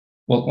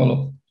Welcome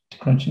along to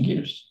Crunching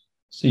Gears,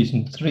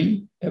 Season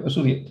 3,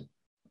 Episode 8.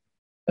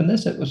 In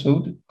this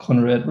episode,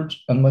 Connor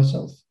Edwards and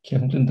myself,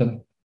 Kevin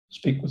Glendinning,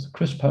 speak with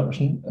Chris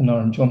Patterson and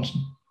Aaron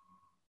Johnson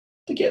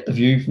to get the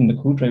view from the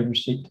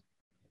co-driver's seat.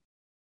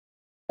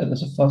 It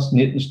is a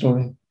fascinating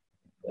story.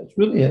 It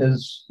really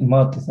is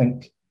mad to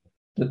think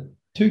that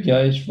two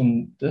guys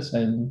from this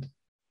island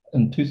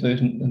in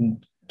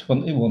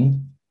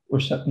 2021 were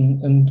sitting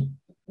in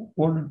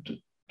world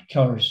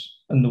cars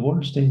in the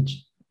world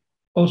stage.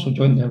 Also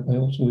joined there by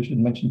we should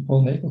mention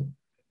Paul Nagel.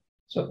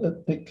 So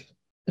it's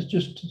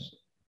just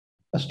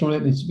a story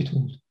that needs to be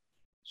told.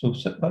 So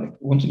sit back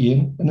once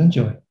again and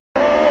enjoy.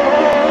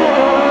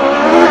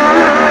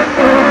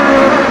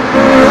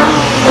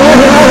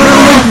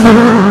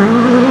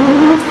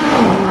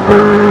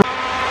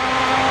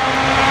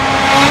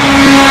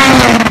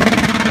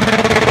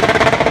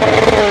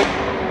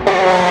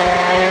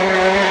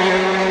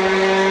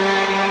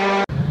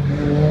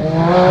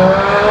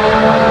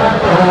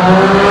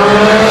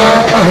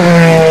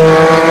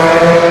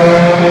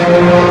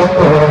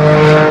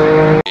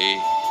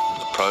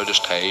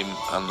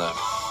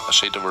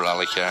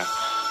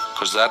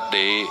 Because that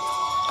day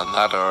and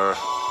that hour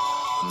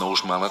and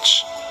those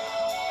minutes,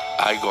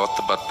 I got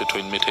the bit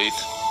between my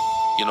teeth.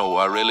 You know,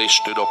 I really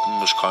stood up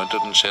and was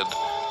counted and said,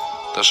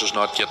 this is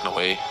not getting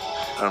away.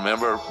 I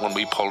remember when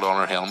we pulled on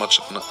our helmets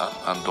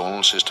and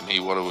Donald says to me,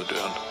 what are we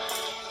doing?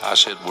 I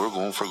said, we're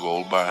going for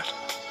gold, Barrett.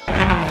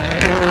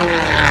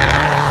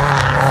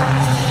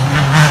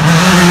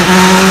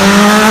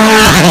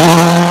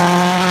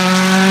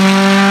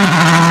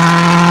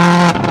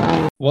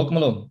 Welcome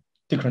along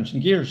to Crunching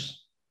Gears.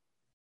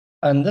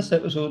 And this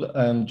episode,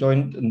 I'm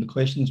joined in the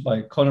questions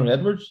by Connor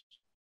Edwards.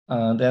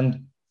 And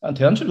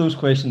to answer those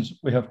questions,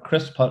 we have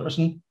Chris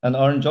Patterson and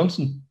Aaron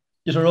Johnson.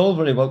 You are all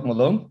very welcome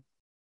along.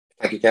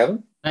 Thank you,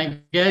 Kevin.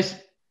 Thank you, guys.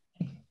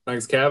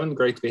 Thanks, Kevin.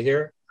 Great to be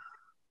here.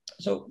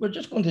 So we're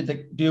just going to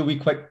do a wee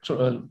quick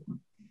sort of,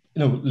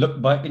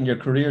 look back in your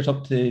careers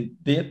up to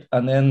date,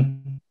 and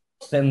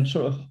then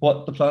sort of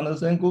what the plan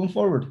is then going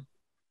forward.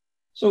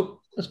 So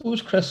I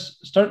suppose, Chris,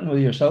 starting with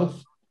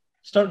yourself,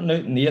 starting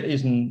out in the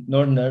 80s in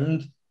Northern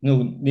Ireland,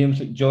 names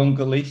like John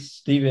Galeese,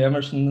 Stevie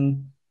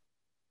Emerson,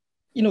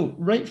 and,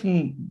 right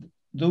from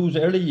those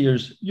early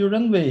years, you're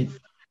in with,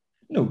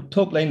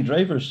 top line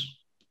drivers.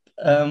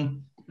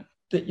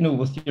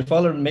 With your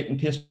father making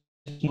pace,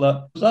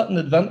 was that an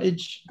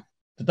advantage?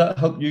 Did that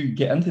help you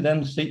get into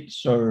them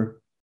seats,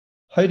 or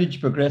how did you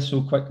progress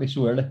so quickly,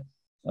 so early?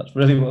 That's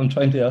really what I'm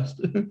trying to ask.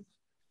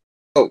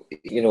 Oh,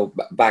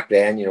 back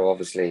then,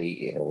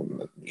 obviously,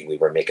 we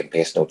were making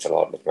pace notes a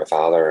lot with my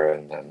father,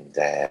 and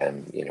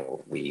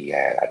we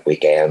at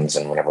weekends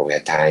and whenever we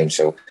had time.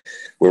 So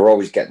we were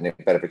always getting a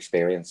bit of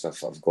experience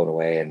of going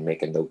away and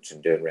making notes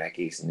and doing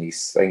recce's and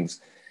these things.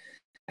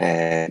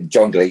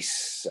 John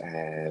Galeese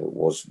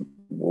was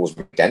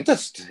my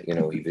dentist.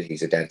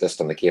 He's a dentist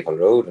on the Capel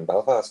Road in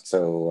Belfast.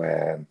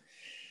 So.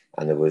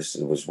 And there was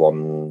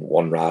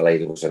one rally,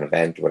 there was an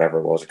event, whatever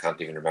it was, I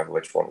can't even remember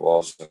which one it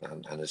was,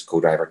 and his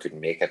co-driver couldn't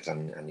make it,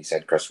 and he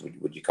said, Chris,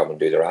 would you come and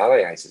do the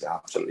rally? I said,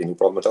 absolutely no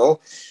problem at all.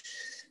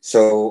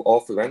 So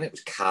off we went. It was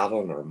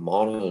Cavan or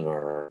Monaghan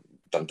or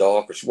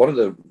Dundalk, or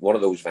one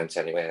of those events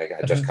anyway.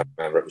 I just can't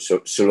remember. It was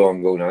so long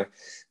ago now.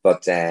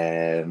 But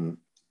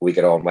we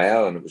got on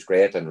well, and it was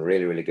great and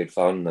really, really good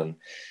fun.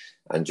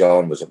 And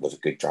John was a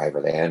good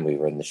driver then. We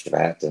were in the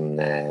Chevette,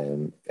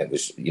 and it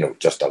was,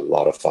 just a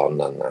lot of fun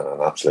and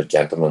an absolute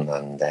gentleman.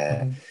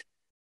 And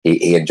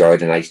he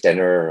enjoyed a nice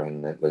dinner,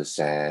 and it was,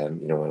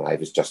 and I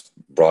was just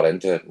brought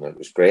into it, and it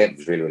was great. It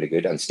was really, really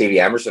good. And Stevie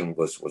Emerson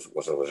was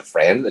a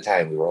friend at the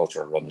time. We were all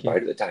sort of running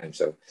about at the time.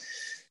 So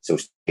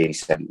Stevie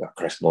said,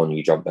 Chris, come on,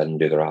 you jump in and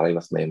do the rally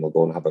with me, and we'll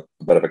go and have a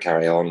bit of a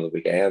carry on the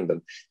weekend.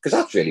 And because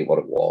that's really what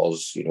it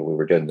was. We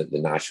were doing the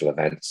national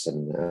events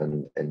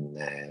and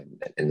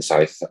in the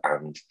south,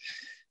 and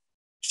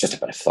it's just a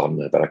bit of fun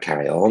and a bit of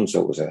carry on.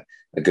 So it was a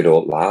good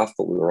old laugh,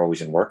 but we were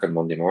always in work on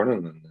Monday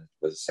morning, and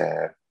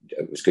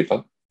it was good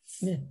fun.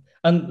 Yeah.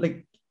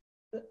 And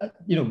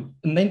in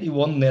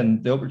 91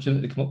 then, the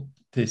opportunity to come up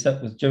to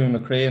sit with Jimmy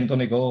McRae and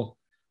Donegal,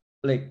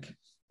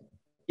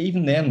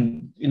 even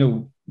then,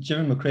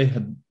 Jimmy McRae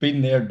had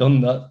been there, done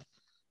that,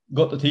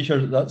 got the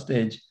t-shirt at that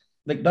stage.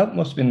 That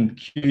must have been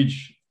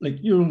huge.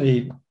 You're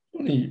only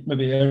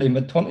maybe early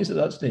mid-20s at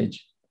that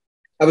stage.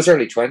 I was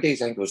early 20s. I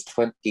think it was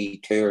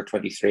 22 or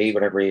 23,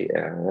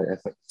 whatever,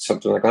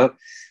 something like that.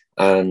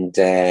 And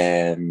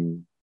that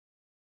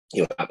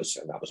was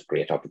a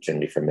great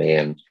opportunity for me.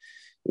 And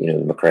the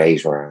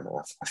McRaes were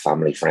a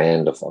family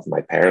friend of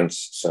my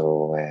parents.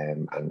 So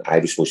and I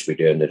was supposed to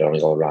be doing the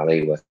Donegal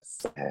Rally with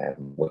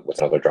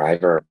another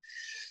driver.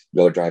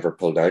 The other driver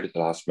pulled out at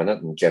the last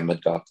minute, and Jim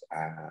had got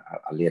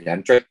a late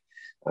entry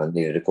and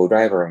needed a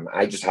co-driver. And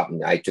I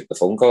took the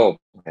phone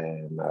call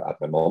at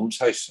my mum's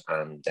house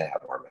or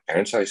my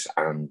parents' house,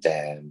 and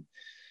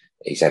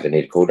he said, I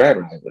need a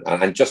co-driver.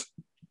 And just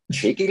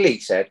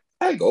cheekily said,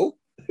 I'll go.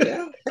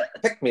 Yeah,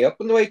 picked me up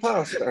on the way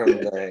past.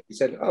 And he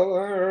said, oh,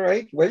 all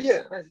right, will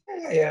you? I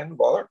said, yeah, no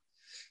bother.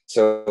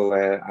 So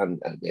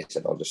and they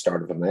said I'll just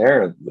start from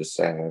there. It was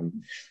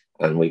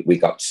and we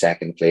got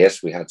second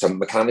place. We had some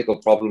mechanical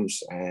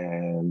problems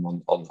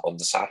on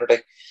the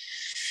Saturday,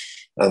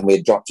 and we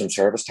had dropped some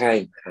service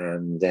time.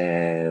 And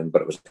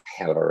but it was a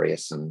hell of a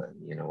race, and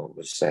you know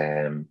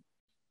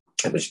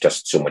it was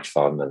just so much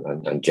fun.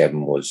 And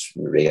Jim was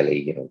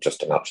really, you know,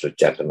 just an absolute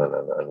gentleman,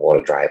 and what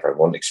a driver, and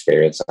what an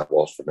experience that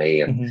was for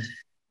me. And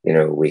you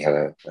know, we had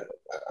a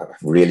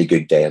really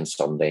good day on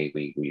Sunday.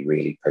 We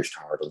really pushed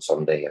hard on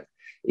Sunday, and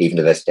even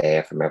to this day,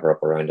 if I'm ever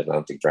up around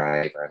Atlantic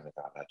Drive or anything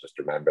like that, I just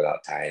remember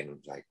that time. It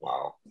was like,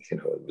 wow, you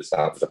know,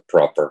 that was a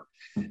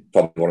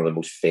probably one of the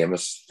most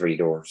famous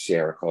three-door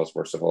Sierra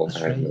Cosworths of all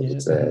time. Right, it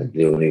was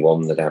the only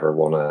one that ever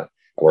won a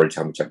World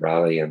Championship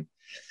rally, and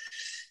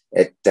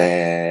it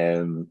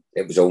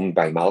was owned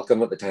by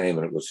Malcolm at the time,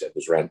 and it was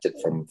rented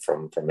from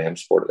M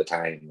Sport at the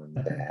time.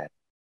 And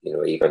you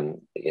know,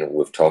 even, you know,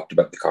 we've talked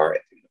about the car.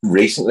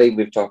 Recently,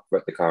 we've talked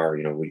about the car.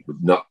 You know, we're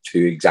not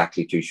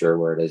exactly too sure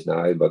where it is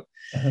now, but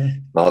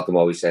Malcolm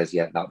always says,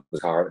 "Yeah, that was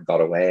the car that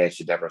got away. I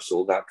should never have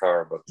sold that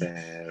car." But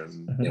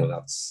you know,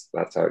 that's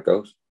how it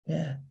goes.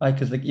 Yeah,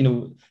 because like, you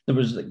know, there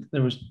was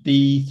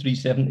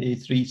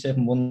D370,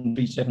 371,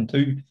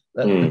 372.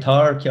 The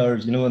Tar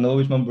cars, you know, and I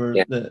always remember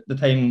the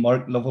time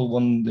Mark Lovell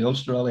won the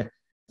Ulster Rally.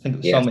 I think it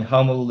was Sammy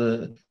Hamill.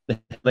 The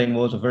headline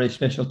was a very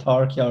special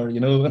Tar car, you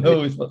know, and I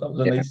always thought that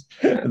was a nice,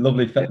 a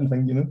lovely fitting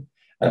thing, you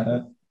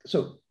know.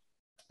 So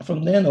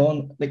from then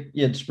on, like,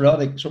 you had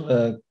sporadic sort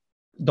of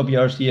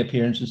WRC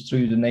appearances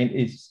through the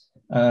 90s,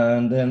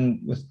 and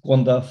then with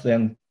Gundaf,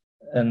 then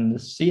in the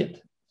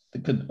Seat,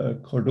 the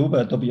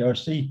Cordoba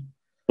WRC.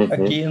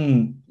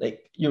 Again,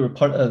 like, you were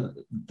part of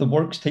the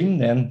Works team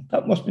then.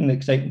 That must have been an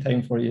exciting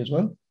time for you as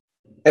well.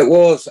 It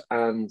was,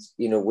 and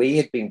you know, we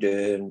had been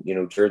doing, you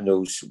know, during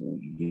those,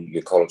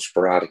 you call it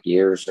sporadic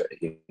years,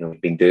 you know,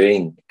 we've been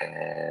doing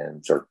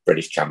sort of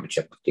British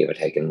Championship with David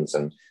Higgins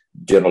and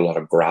doing a lot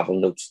of gravel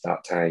notes at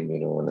that time, you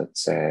know, and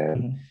it's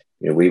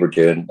you know, we were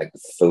doing like the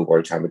full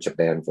World Championship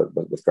then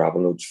with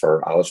gravel notes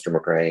for Alistair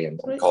McRae and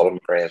Colin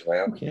McRae as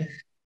well. Okay.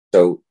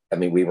 So I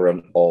mean, we were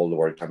on all the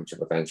World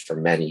Championship events for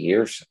many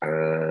years,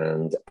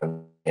 and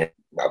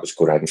I was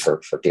co-riding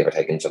for David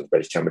Higgins on the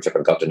British Championship,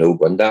 and got to know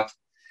Gundaf.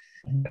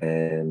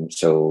 And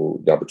so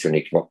the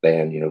opportunity came up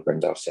then, you know,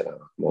 Gundaf said, "Oh,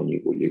 come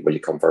on, will you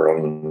come for a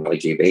run on Rally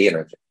GB?" And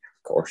I was like,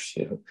 "Of course,"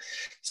 you know.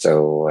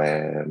 So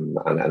and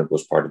it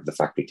was part of the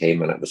factory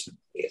team, and it was an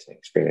amazing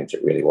experience.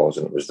 It really was,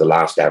 and it was the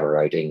last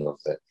ever outing of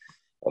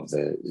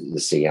the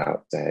Seat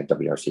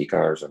WRC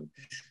cars, and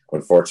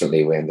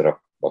unfortunately we ended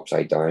up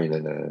upside down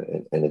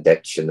in a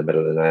ditch in the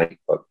middle of the night,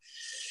 but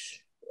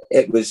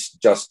it was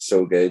just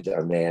so good.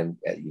 And then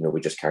you know,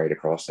 we just carried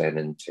across then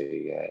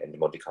into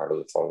Monte Carlo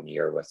the following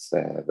year with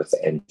the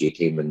MG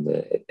team in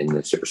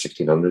the Super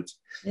 1600s,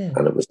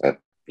 and it was a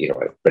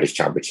British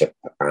Championship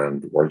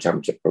and World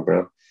Championship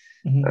program,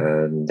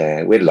 and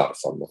we had a lot of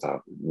fun with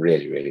that.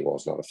 Really, really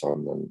was a lot of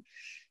fun, and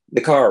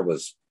the car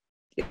was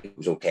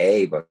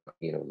okay, but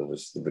you know, there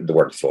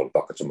weren't throwing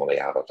buckets of money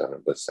at it, and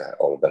it was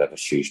all a bit of a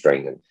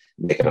shoestring and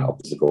making it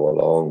up as we go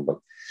along. But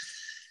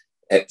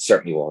it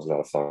certainly was a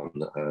lot of fun,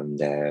 and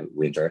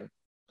we enjoyed it.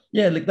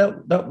 Yeah, like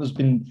that was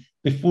been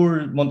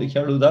before Monte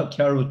Carlo. That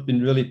car had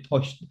been really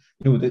pushed.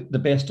 You know, the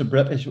best of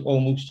British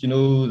almost. You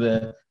know,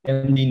 the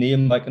MD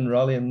name back in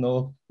rally and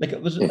all. Like,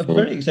 it was a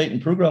very exciting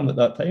program at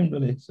that time,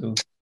 really. So.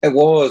 It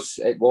was,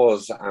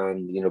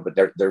 and you know, but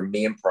their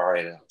main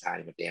priority at the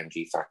time at the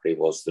MG factory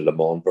was the Le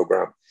Mans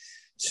program.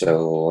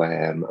 So,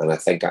 and I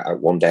think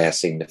one day I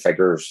seen the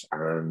figures,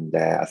 and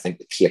I think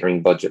the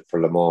catering budget for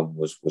Le Mans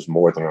was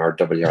more than our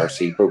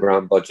WRC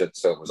program budget.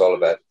 So it was all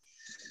about,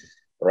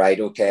 right,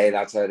 okay,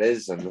 that's how it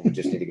is, and we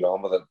just need to get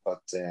on with it.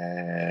 But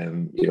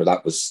you know,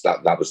 that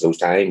was those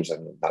times,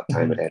 and that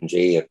time at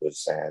MG, it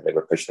was they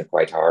were pushing it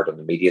quite hard on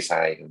the media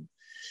side,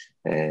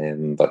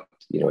 and but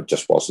you know, it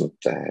just wasn't.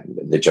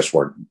 They just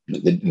weren't.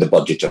 The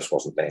budget just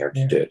wasn't there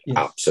to do it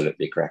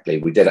absolutely correctly.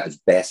 We did it as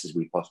best as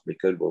we possibly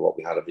could with what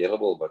we had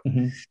available, but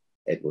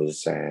it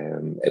was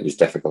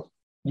difficult.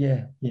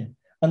 Yeah.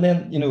 And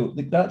then, you know,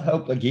 like, that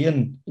helped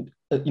again.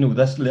 You know,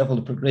 this level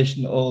of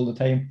progression all the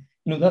time.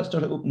 You know, that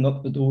started opening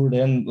up the door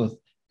then with,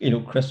 you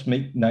know, Chris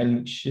Meek, Niall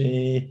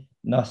McShay,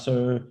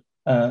 Nasser.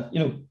 You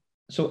know,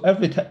 so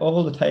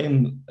all the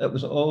time, it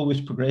was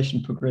always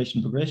progression.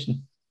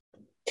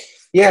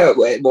 Yeah,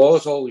 it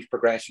was always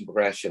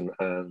progression,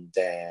 and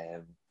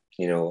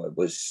you know, it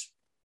was,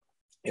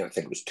 you know, I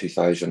think it was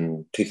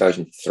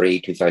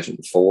 2003,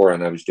 2004,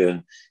 and I was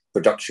doing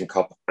Production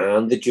Cup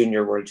and the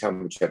Junior World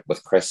Championship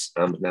with Chris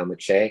and Niall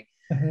McShay,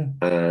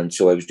 and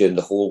so I was doing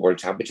the whole World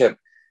Championship.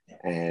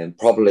 And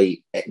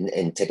probably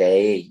in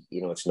today,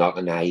 you know, it's not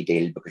an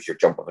ideal because you're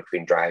jumping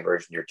between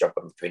drivers and you're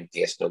jumping between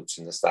pace notes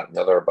and this, that, and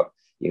the other. But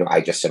you know,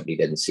 I just simply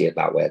didn't see it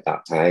that way at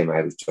that time.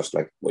 I was just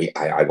like,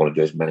 I want to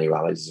do as many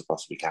rallies as I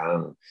possibly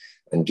can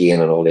and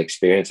gain on all the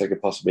experience I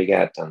could possibly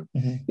get. And,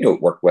 you know,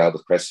 it worked well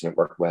with Chris and it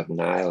worked well with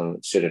Niall and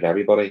it suited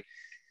everybody.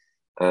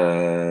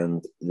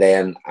 And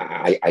then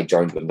I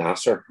joined with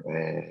Nasser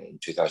in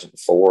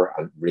 2004,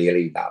 and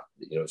really that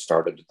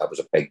started. That was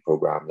a big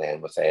program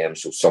then with them,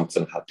 so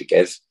something had to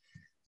give,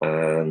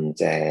 and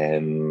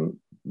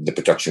the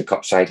Production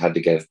Cup side had to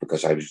give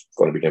because I was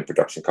going to be doing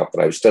Production Cup,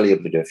 but I was still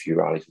able to do a few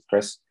rallies with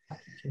Chris.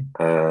 Okay.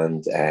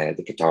 And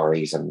the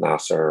Qataris and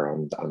Nasser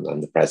and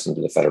the president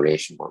of the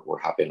federation were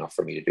happy enough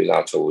for me to do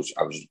that, so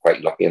I was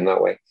quite lucky in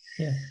that way.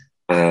 Yeah.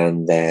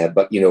 And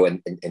but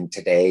in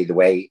today, the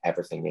way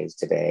everything is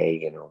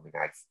today, I mean,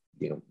 I've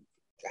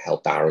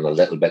helped Aaron a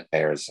little bit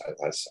there, as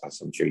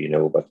I'm sure you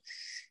know, but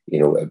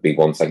it'd be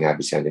one thing I'd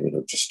be saying to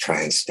him, just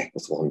try and stick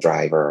with one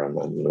driver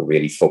and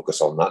really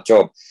focus on that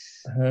job.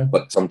 Uh-huh.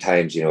 But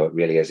sometimes, it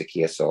really is a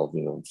case of,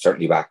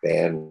 certainly back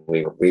then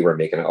we were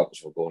making it up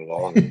as we're going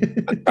along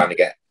and trying to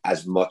get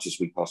as much as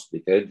we possibly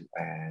could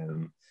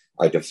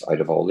out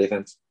of all the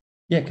events.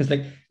 Yeah, because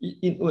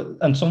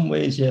in some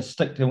ways,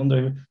 stick to one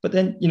driver, but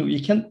then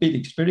you can't beat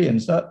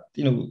experience. That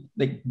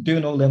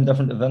doing all them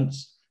different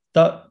events,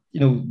 that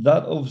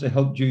that obviously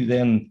helped you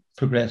then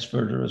progress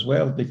further as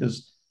well,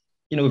 because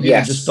if you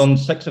had just done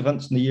 6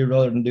 events in a year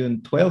rather than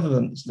doing 12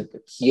 events,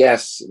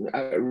 yes,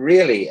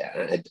 really,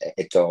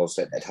 it does.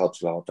 It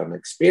helps a lot on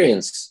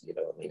experience.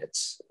 I mean,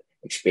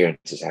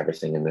 experience is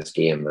everything in this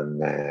game,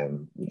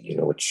 and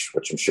which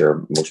I'm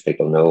sure most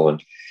people know.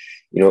 And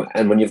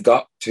and when you've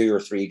got 2 or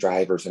 3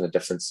 drivers in a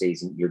different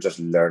season, you're just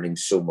learning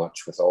so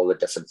much with all the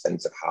different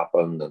things that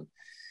happen. And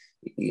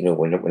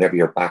whenever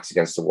your back's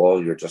against the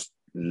wall, you're just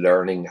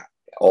learning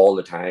all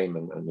the time,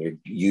 and you're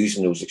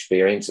using those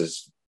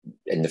experiences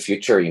in the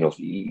future.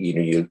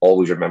 You'll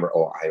always remember,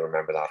 oh, I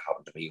remember that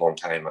happened to me one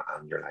time,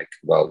 and you're like,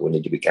 well, we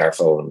need to be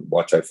careful and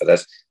watch out for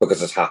this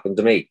because it's happened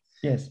to me.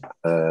 Yes.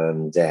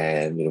 And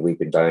we've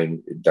been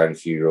down a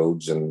few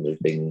roads, and there's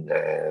been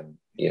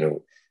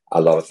a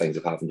lot of things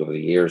have happened over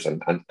the years,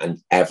 and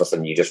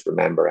everything, you just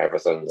remember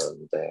everything,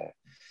 and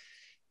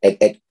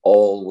it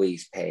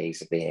always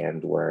pays at the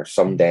end, where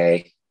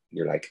someday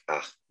you're like,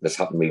 this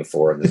happened to me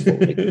before, and this is what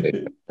we need to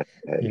do.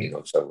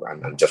 So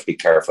and just be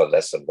careful of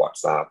this and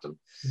watch that,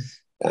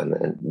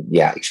 and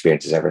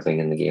experience is everything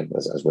in the game,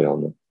 as we all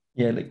know.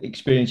 Yeah,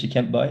 experience you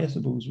can't buy, I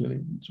suppose,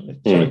 really.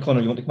 Sorry, Conor,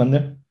 you want to come in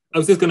there? I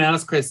was just going to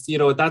ask, Chris,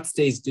 at that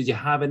stage, did you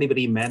have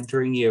anybody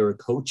mentoring you or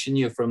coaching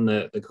you from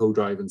the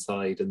co-driving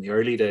side in the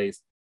early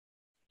days?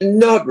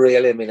 Not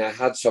really. I mean, I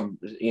had some,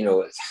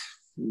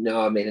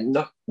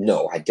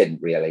 no, I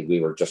didn't really.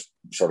 We were just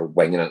sort of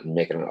winging it and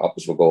making it up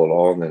as we go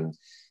along. And,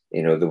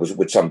 there was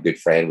with some good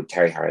friend, with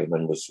Terry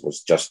Harriman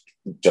was just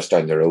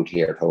down the road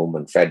here at home.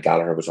 And Fred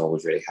Gallagher was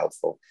always really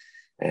helpful.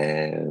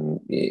 And,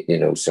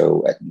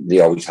 so they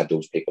always had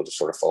those people to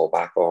sort of fall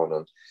back on.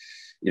 And,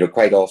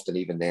 quite often,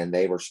 even then,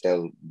 they were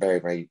still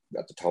very, very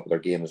at the top of their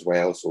game as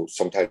well. So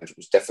sometimes it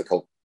was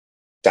difficult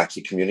to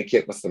actually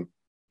communicate with them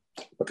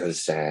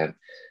because,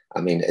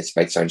 it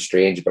might sound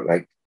strange, but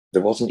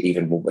there wasn't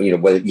even,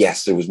 well,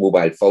 yes, there was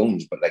mobile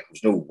phones, but there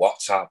was no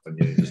WhatsApp, and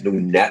there was no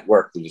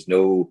network. There was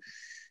no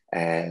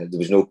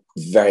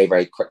very,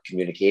 very quick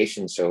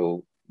communication.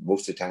 So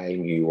most of the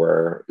time you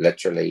were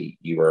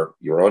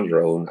on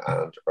your own,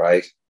 and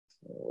right,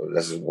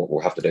 this is what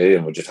we'll have to do,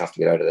 and we'll just have to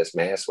get out of this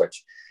mess,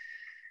 which,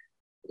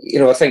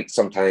 I think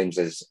sometimes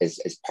is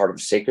part of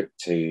the secret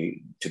to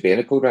being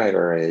a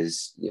co-driver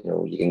is,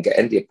 you can get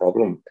into a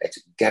problem. It's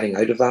getting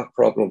out of that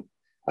problem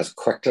as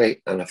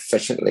quickly and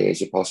efficiently as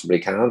you possibly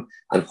can,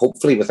 and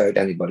hopefully without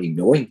anybody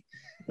knowing.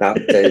 That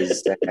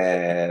is,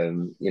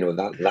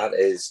 that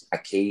is a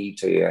key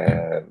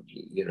to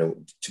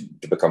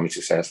becoming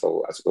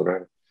successful as a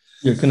co-driver.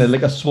 You're kind of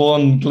like a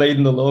swan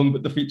gliding along,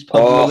 but the feet's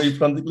pumping away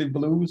frantically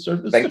below the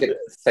surface.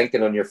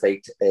 Thinking on your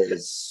feet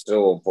is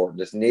so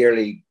important. It's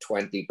nearly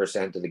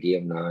 20% of the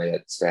game now.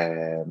 It's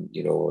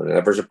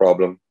whenever there's a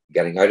problem,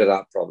 getting out of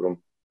that problem,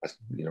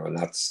 and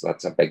that's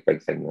a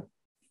big thing now.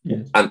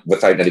 Yes. And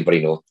without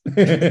anybody knowing.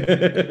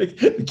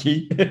 The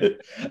key.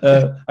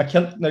 I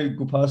can't now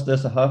go past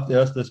this. I have to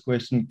ask this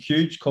question.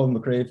 Huge Colin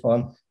McRae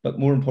fan, but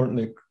more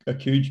importantly, a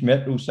huge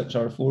Metro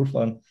 6R4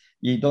 fan.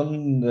 You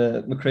done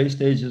the McRae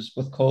stages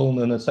with Colin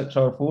in a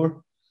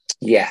 6R4?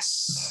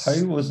 Yes.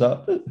 How was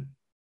that?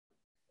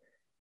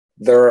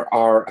 There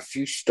are a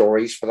few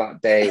stories for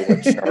that day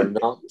which are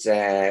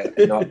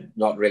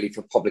not really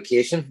for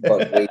publication,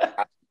 but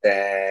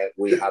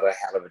we had a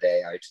hell of a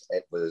day out.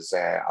 It was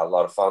a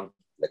lot of fun.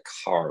 The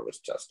car was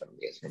just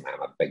amazing.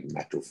 I'm a big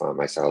Metro fan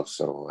myself,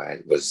 so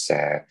it was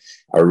a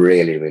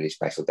really, really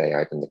special day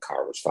out, and the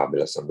car was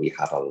fabulous, and we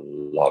had a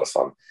lot of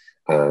fun.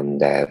 And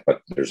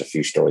but there's a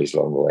few stories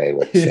along the way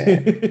which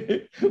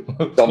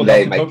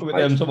someday might come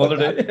out, some other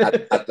day.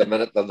 At the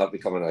minute they'll not be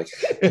coming out.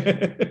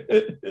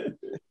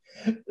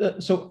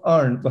 So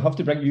Aaron, we'll have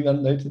to bring you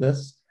in now to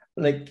this.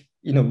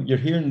 You're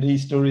hearing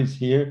these stories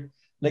here.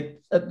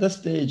 At this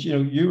stage,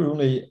 you were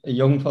only a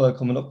young fella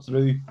coming up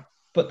through,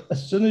 but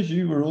as soon as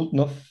you were old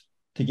enough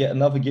to get a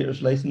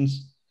navigator's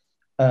license,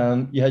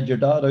 you had your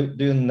dad out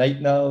doing night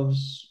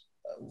navs,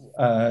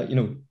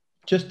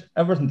 just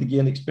everything to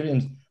gain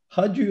experience.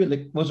 Had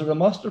you, was there a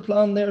master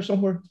plan there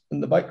somewhere in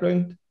the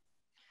background?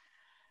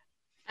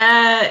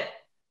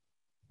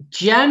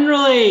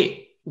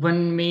 Generally,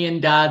 when me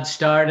and Dad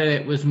started,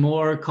 it was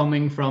more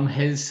coming from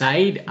his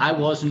side. I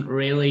wasn't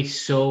really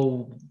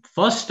so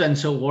fussed and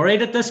so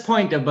worried at this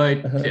point about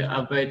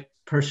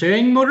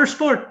pursuing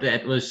motorsport.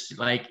 It was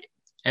like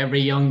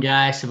every young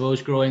guy, I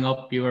suppose, growing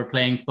up, you were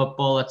playing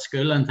football at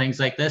school and things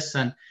like this,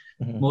 and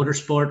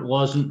motorsport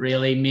wasn't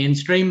really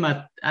mainstream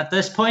at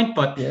this point.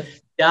 But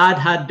Dad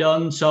had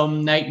done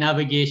some night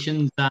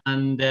navigations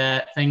and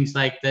things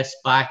like this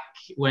back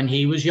when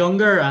he was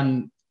younger,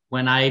 and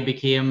when I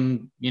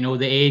became, the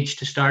age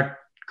to start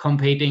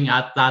competing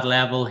at that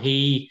level,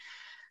 he,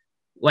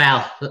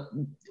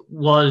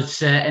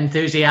 was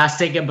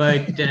enthusiastic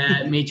about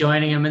me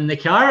joining him in the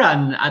car.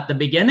 And at the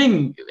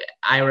beginning,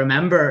 I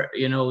remember,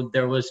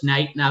 there was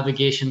night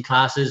navigation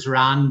classes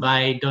ran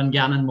by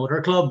Dungannon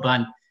Motor Club,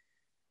 and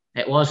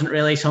it wasn't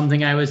really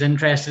something I was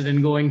interested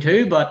in going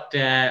to, but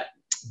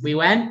we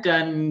went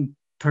and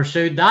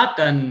pursued that,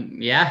 and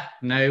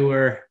now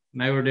we're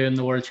doing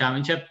the World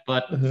Championship.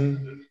 But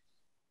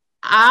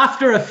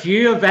after a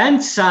few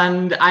events,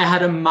 and I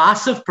had a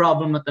massive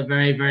problem at the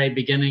very, very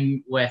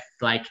beginning with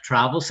like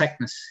travel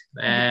sickness,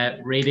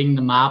 reading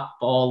the map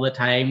all the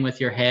time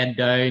with your head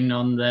down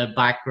on the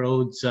back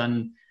roads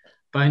and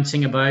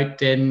bouncing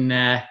about in,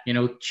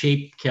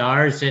 cheap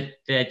cars.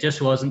 It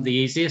just wasn't the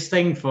easiest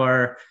thing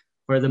for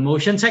the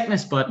motion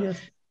sickness, but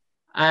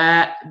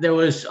there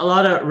was a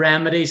lot of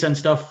remedies and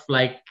stuff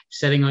like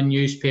sitting on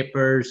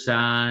newspapers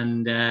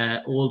and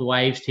old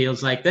wives'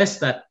 tales like this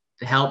that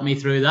helped me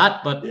through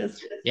that. But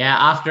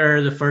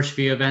after the first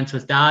few events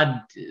with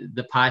Dad,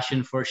 the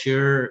passion for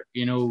sure,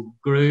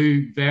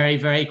 grew very,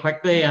 very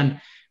quickly, and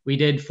we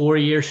did 4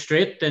 years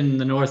straight in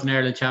the Northern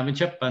Ireland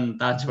Championship, and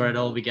that's where it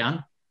all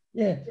began.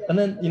 Yeah, and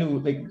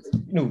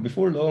then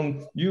before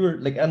long, you were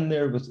like in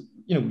there with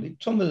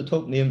some of the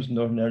top names in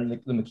Northern Ireland,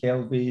 like the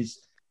McKelveys,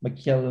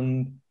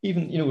 McKellen,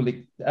 even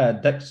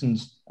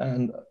Dixon's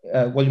and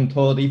William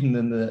Todd, even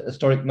in the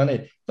historic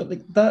Mini. But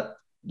like that,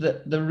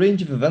 the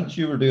range of events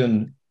you were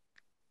doing,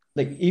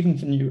 like even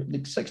when you were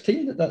like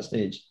 16 at that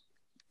stage,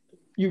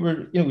 you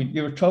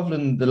were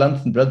traveling the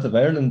length and breadth of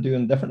Ireland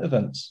doing different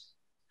events.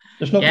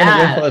 There's not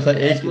many young fellas that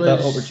age get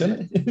that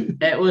opportunity.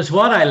 It was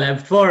what I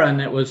lived for,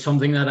 and it was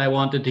something that I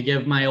wanted to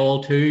give my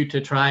all to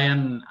try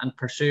and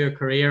pursue a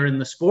career in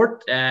the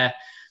sport. I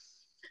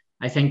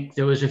think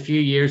there was a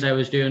few years I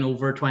was doing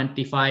over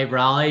 25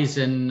 rallies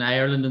in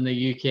Ireland and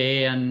the UK,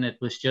 and it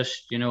was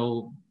just,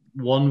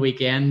 one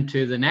weekend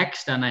to the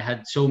next, and I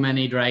had so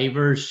many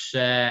drivers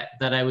that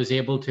I was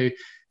able to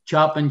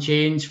chop and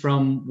change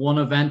from one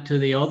event to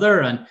the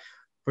other. And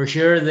for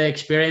sure, the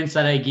experience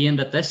that I gained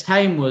at this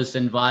time was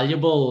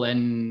invaluable.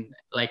 And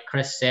like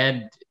Chris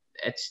said,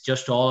 it's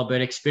just all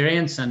about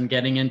experience and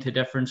getting into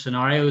different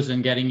scenarios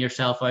and getting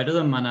yourself out of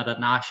them. And at a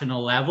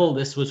national level,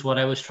 this was what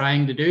I was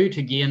trying to do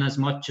to gain as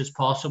much as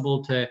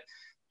possible to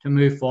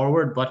move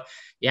forward. But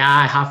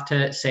I have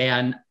to say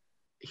a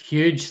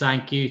huge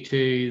thank you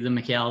to the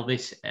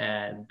McKelveys.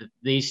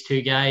 These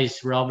two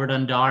guys, Robert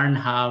and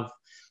Darren, have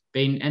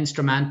been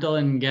instrumental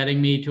in getting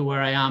me to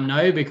where I am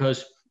now,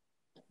 because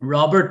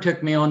Robert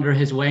took me under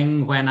his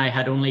wing when I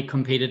had only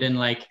competed in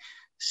like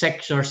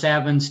 6 or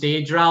 7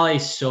 stage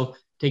rallies. So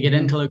to get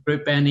into a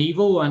Group N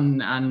Evo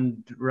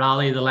and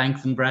rally the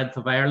length and breadth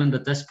of Ireland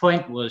at this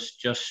point was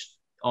just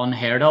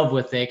unheard of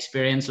with the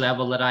experience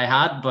level that I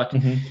had. But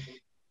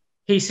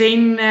he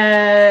seen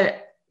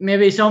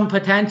maybe some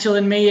potential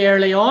in me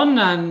early on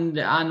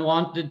and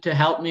wanted to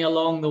help me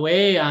along the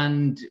way.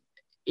 And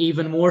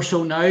even more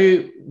so now,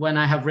 when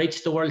I have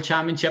reached the World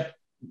Championship,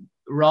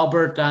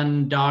 Robert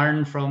and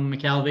Darren from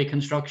McKelvey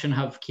Construction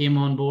have came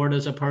on board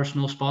as a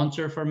personal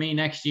sponsor for me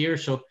next year.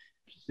 So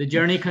the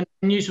journey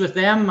continues with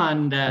them,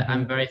 and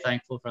I'm very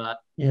thankful for that.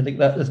 Yeah, like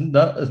that isn't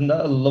that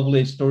a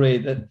lovely story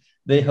that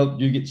they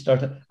helped you get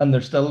started, and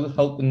they're still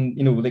helping,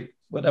 like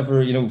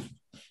whatever,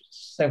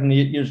 7,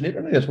 8 years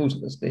later, I suppose,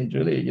 at this stage,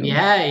 really.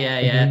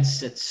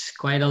 It's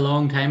quite a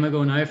long time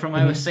ago now from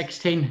I was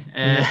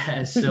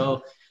 16.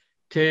 So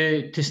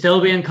to still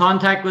be in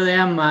contact with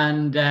them,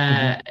 and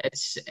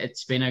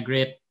it's been a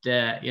great,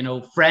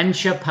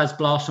 friendship has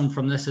blossomed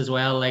from this as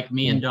well. Like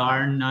me and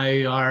Darren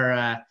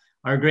now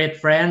are great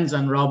friends,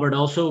 and Robert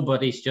also,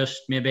 but he's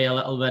just maybe a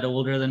little bit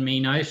older than me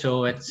now.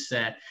 So it's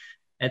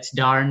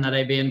Darren that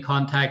I be in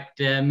contact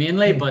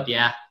mainly. But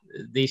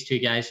these two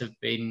guys have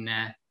been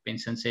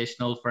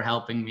sensational for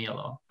helping me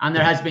along. And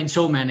there has been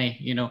so many,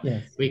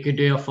 we could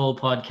do a full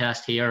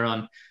podcast here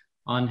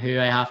on who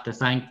I have to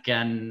thank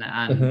and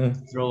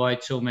throw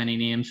out so many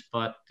names.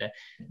 But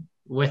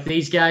with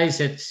these guys,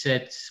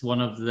 it's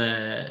one of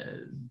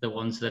the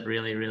ones that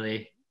really,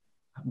 really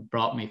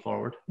brought me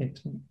forward.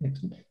 Excellent.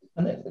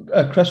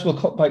 And Chris, we'll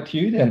cut back to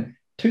you then.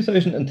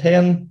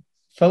 2010,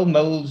 Phil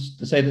Mills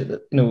decided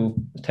that,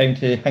 it's time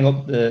to hang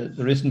up the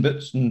racing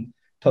boots and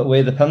put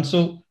away the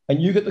pencil.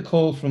 And you get the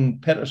call from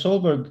Peter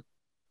Solberg.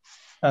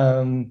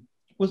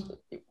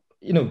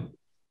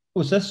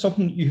 Was this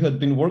something you had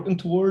been working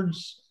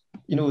towards?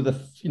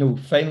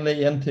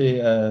 Finally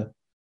into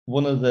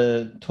one of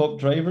the top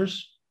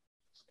drivers?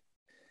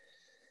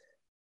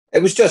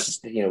 It was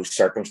just,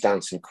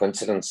 circumstance and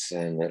coincidence,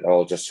 and it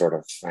all just sort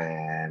of,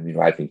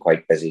 I've been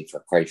quite busy for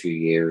quite a few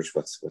years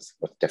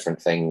with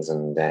different things,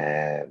 and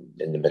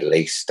in the Middle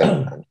East,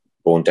 and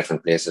going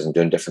different places and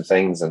doing different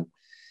things. And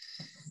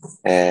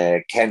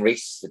Ken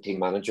Rees, the team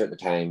manager at the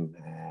time,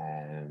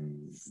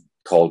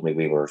 called me.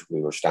 We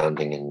were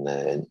standing in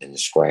the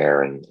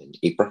square in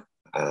Ypres,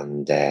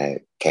 and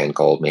Ken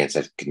called me and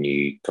said, "Can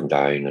you come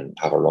down and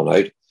have a run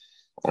out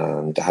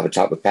and have a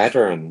chat with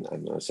Petter?" And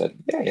I said,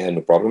 yeah,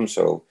 no problem.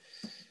 So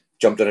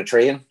jumped on a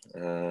train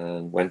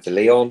and went to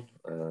Lyon,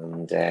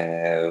 and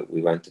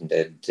we went and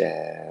did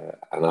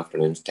an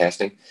afternoon's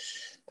testing,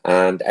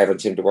 and everything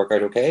seemed to work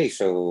out okay.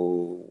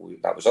 So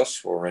that was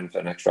us. We were in for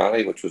the next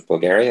rally, which was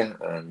Bulgaria,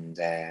 and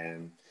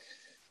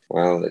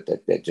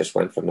it just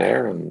went from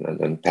there.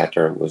 And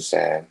Petter was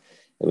it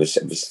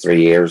was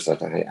 3 years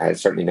that I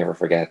certainly never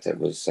forget. It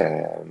was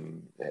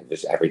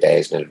every day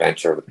is an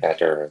adventure with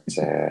Petter. It's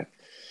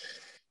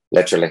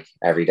literally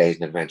every day is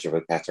an adventure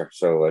with Petter.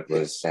 So it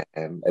was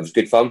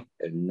good fun,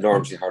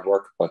 enormously hard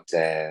work, but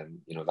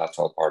that's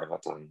all part of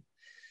it, and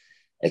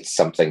it's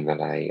something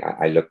that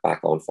I look back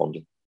on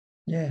fondly.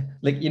 Yeah,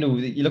 you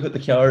look at the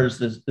cars,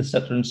 the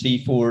Citroen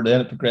C4,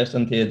 then it progressed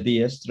into a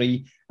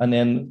DS3, and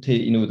then to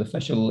the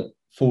official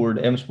Ford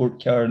M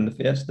Sport car and the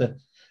Fiesta.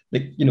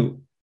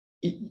 You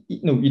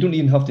don't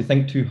even have to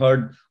think too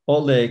hard.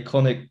 All the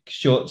iconic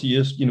shots,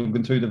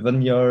 going through the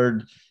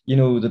vineyard,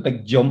 the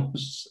big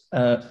jumps.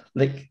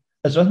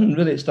 Is there anything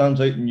really that stands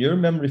out in your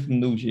memory from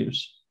those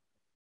years?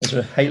 Is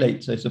there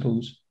highlights, I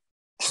suppose?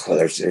 Well,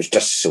 there's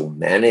just so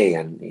many,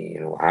 and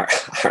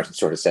Aaron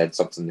sort of said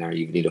something there.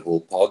 You need a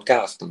whole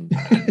podcast, and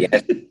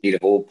yes, you need a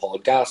whole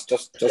podcast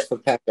just for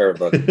Petter.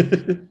 But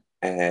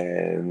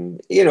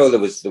there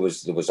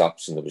was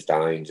ups and there was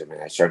downs. I mean,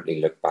 I certainly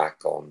look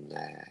back on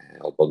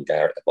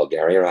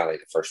Bulgaria rally,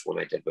 the first one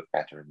I did with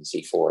Petter in the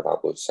C4.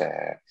 That was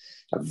a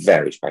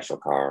very special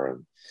car,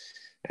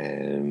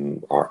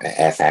 and our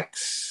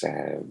FX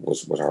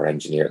was our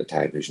engineer at the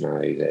time, who's now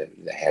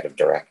the head of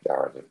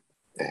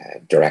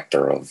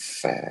director of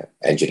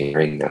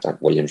engineering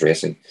at Williams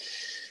Racing,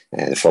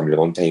 the Formula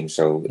One team.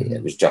 So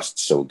it was just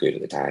so good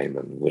at the time,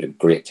 and we had a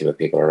great team of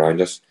people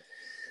around us,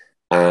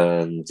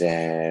 and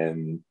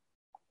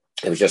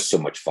it was just so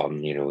much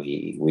fun.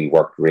 We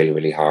worked really,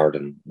 really hard,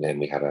 and then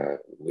we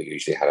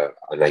usually had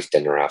a nice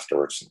dinner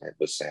afterwards. It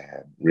was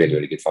really,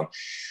 really good fun.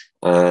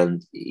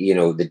 And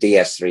the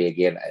DS3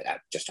 again,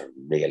 just a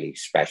really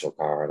special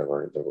car.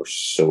 They were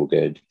so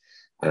good.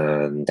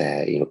 And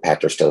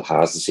Petter still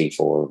has the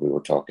C4. We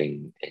were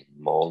talking in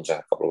Monza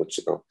a couple of weeks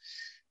ago,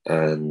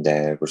 and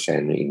we're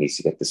saying he needs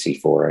to get the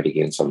C4 out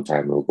again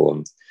sometime. We'll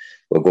go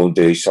and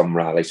do some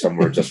rally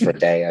somewhere just for a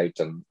day out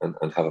and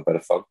have a bit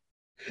of fun.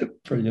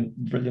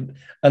 Brilliant.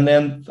 And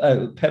then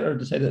Petter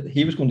decided that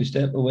he was going to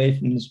step away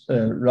from this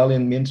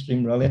rallying,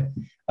 mainstream rally,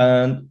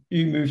 and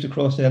you moved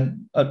across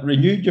then,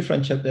 renewed your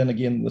friendship then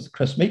again with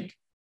Chris Meek.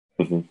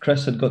 Mm-hmm.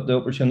 Chris had got the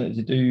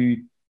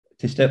opportunity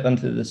to step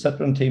into the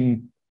Citroen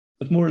team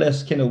with more or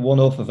less kind of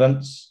one-off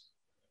events.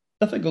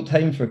 Difficult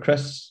time for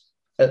Chris,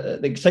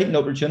 the exciting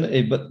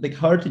opportunity, but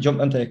hard to jump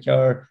into a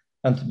car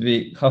and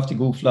have to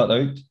go flat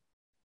out.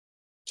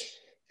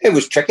 It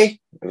was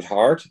tricky. It was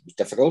hard. It was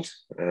difficult.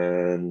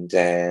 And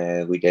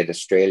we did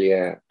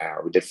Australia.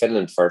 We did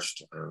Finland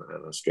first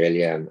and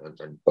Australia,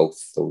 and both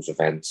those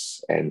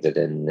events ended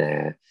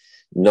in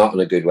not in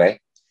a good way.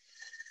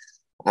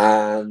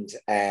 And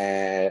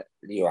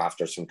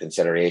after some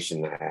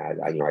consideration,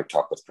 I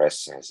talked with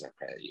Chris. I said,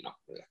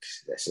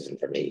 this isn't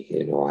for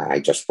me. I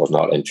just was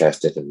not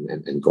interested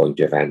in going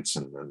to events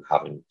and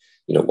having.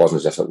 It wasn't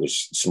as if it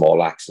was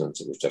small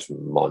accidents; it was just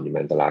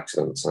monumental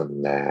accidents.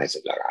 And I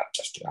said, "Look,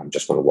 I'm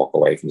just going to walk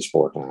away from the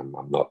sport. I'm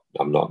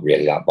not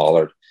really that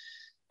bothered."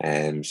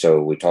 And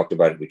so we talked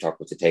about it. We talked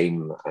with the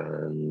team,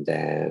 and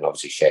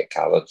obviously Sheikh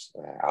Khaled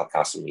Al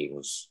Qasimi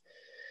was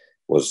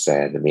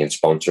the main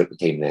sponsor at the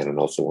team then, and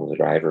also one of the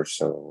drivers.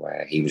 So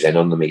he was in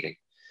on the meeting,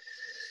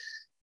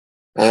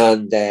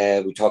 and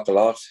we talked a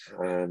lot.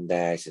 And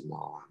I said,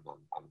 "No,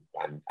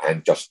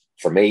 I'm just,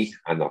 for me,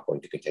 I'm not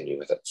going to continue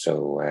with it.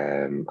 So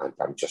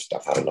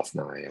I've had enough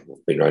now.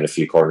 I've been around a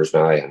few corners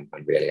now, and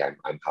really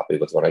I'm happy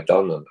with what I've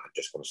done, and I'm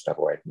just going to step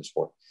away from the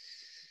sport."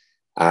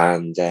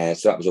 And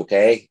so that was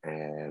okay.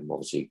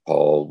 Obviously,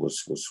 Paul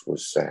was going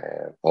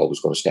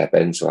to step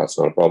in, so that's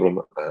not a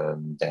problem.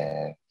 And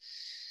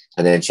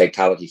then Sheikh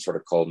Khaled, he sort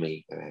of called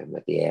me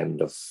at the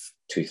end of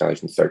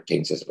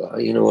 2013, says, "Well,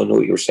 I know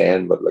what you were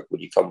saying, but look,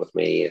 would you come with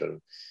me?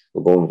 And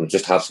we'll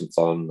just have some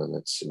fun, and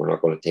we're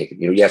not going to take it.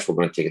 Yes, we're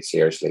going to take it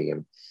seriously,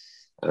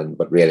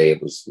 but really,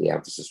 the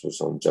emphasis was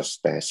on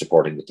just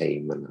supporting the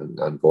team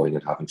and going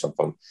and having some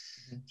fun."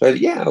 So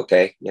yeah,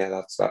 okay, yeah,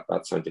 that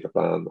sounds like a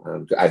plan.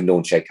 And I've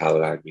known Sheikh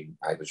Khaled.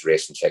 I was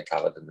racing Sheikh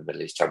Khaled in the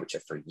Middle East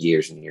Championship for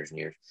years and years and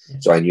years. Yeah.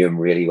 So I knew him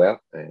really well,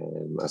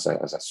 as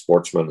a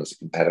sportsman, as a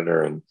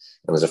competitor, and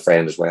as a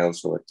friend as well.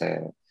 So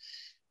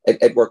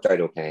it worked out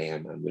okay,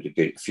 and we had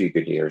a few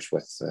good years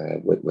with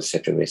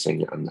Citroen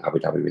Racing and Abu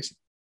Dhabi Racing.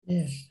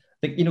 Yeah,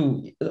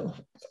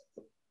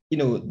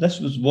 this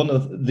was one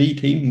of the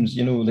teams,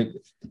 like,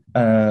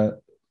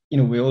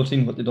 we all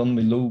seen what they done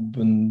with Loeb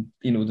and,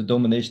 the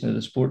domination of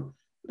the sport.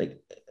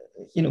 Like,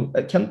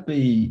 it can't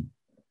be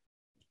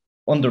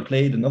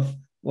underplayed enough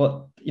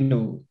what,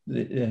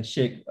 the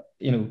Sheikh,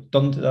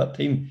 done to that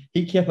team.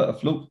 He kept it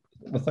afloat.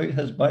 Without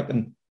his back,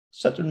 and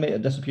Citroen might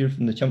have disappeared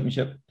from the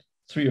championship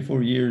 3 or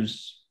 4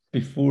 years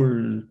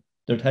before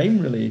their time,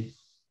 really.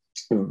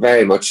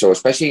 Very much so,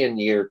 especially in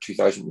the year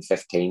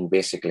 2015.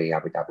 Basically,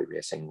 Abu Dhabi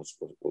Racing was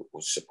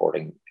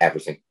supporting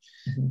everything.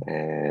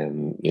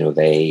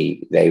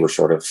 They were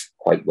sort of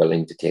quite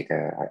willing to take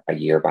a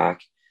year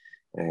back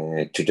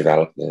to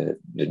develop the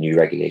new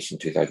regulation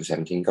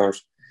 2017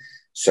 cars.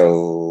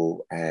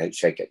 So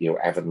Sheikh,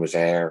 everything was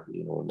there,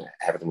 and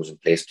everything was in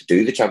place to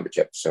do the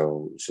championship.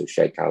 So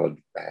Sheikh Khaled,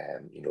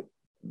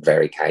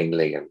 very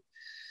kindly, and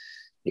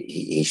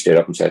he stood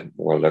up and said,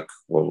 "Well,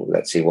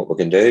 let's see what we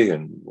can do,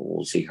 and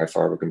we'll see how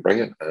far we can bring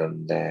it."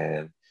 And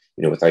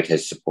without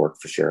his support,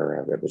 for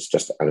sure, it was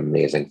just an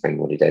amazing thing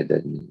what he did.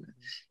 And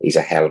he's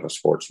a hell of a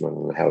sportsman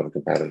and a hell of a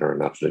competitor,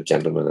 an absolute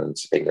gentleman. And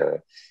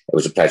it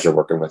was a pleasure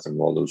working with him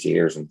all those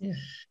years. And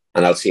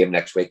I'll see him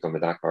next week on the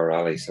Dakar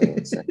Rally. So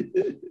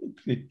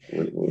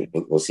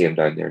we'll see him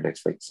down there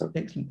next week. So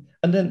excellent.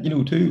 And then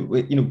too,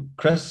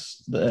 Chris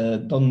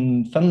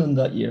done Finland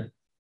that year.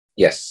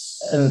 Yes,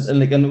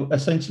 and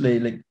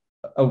essentially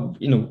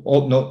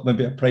not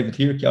maybe a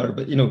privateer car,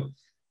 but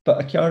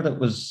a car that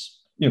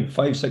was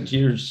 5-6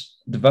 years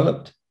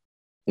developed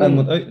and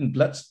went out and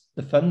blitzed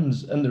the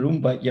Finns in their own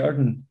backyard.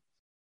 And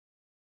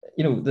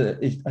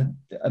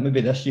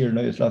maybe this year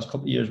now, this last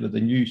couple of years with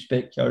the new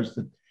spec cars,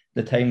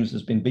 the times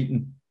has been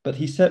beaten, but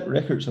he set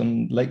records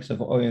on the likes of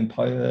Oyen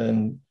Paya,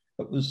 and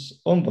it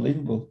was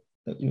unbelievable.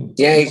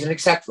 Yeah, he's an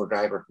exceptional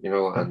driver,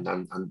 and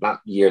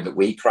that year that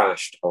we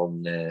crashed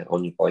on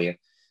Paya,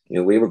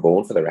 we were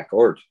going for the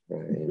record.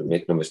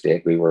 Make no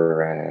mistake, we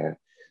weren't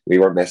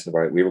messing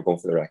about. We were going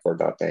for the record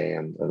that day,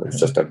 and it was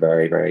just a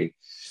very, very,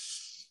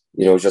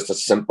 just a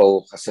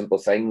simple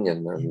thing,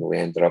 and we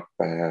ended up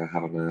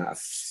having a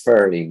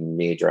fairly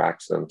major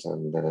accident,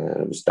 and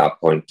it was that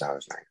point I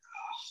was like,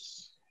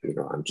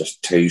 I'm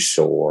just too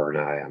sore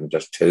now. I'm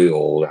just too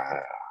old,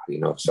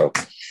 so.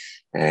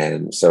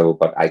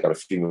 But I got a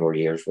few more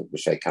years with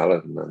Sheikh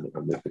Khaled,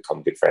 and we've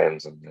become good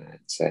friends, and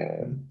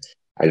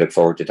I look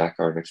forward to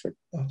Dakar next week.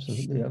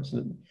 Absolutely.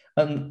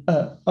 And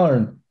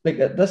Aaron, like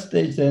at this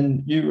stage,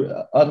 then you,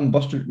 Adam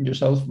Bustard, and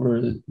yourself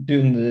were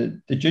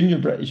doing the Junior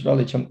British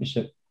Rally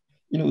Championship.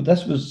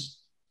 This was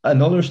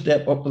another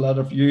step up the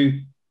ladder for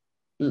you,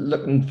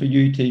 looking for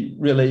you to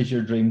realise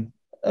your dream.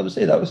 I would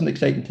say that was an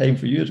exciting time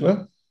for you as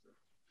well.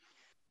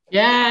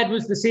 Yeah, it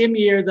was the same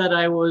year that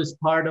I was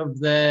part of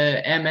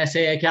the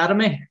MSA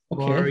Academy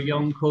for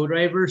young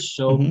co-drivers.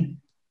 So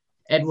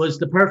it was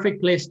the perfect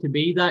place to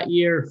be that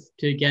year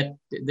to get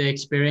the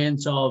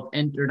experience of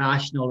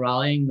international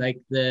rallying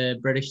like the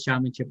British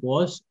Championship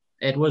was.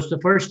 It was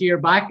the first year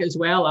back as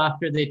well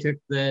after they took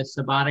the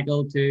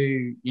sabbatical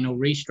to,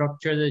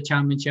 restructure the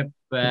championship.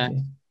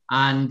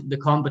 And the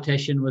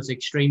competition was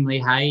extremely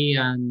high,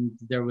 and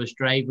there was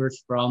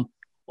drivers from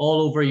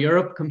all over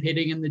Europe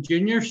competing in the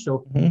juniors.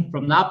 So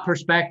from that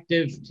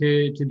perspective,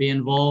 to be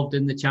involved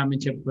in the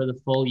championship for the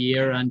full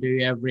year and do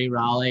every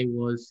rally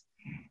was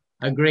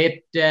a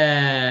great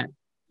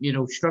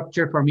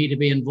structure for me to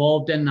be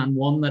involved in, and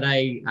one that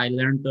I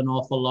learned an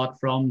awful lot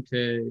from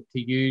to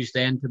use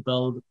then to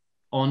build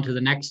onto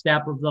the next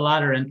step of the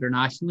ladder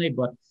internationally.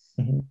 But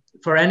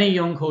for any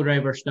young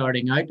co-driver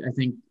starting out, I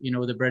think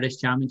the British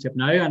Championship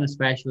now, and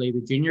especially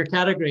the junior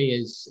category,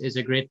 is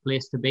a great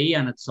place to be,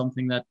 and it's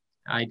something that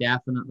I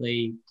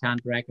definitely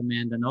can't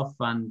recommend enough,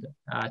 and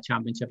a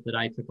championship that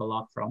I took a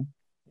lot from.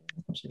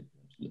 Absolutely.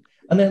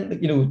 And then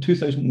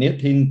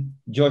 2018,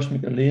 Josh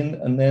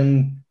McAlane, and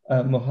then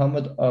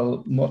Mohammed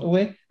Al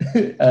Mottaway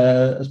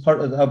as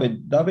part of the Abu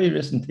Dhabi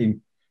racing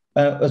team.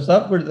 Was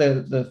that where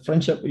the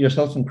friendship with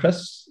yourself and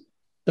Chris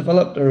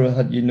developed, or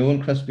had you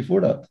known Chris before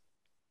that?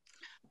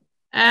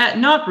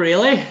 Not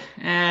really.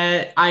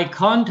 I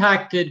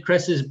contacted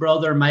Chris's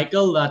brother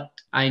Michael, that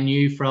I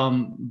knew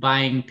from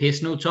buying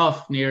pace notes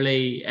off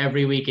nearly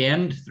every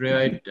weekend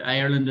throughout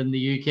Ireland and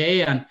the UK.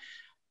 And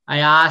I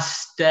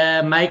asked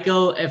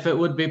Michael if it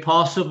would be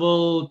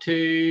possible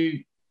to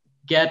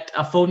get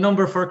a phone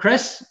number for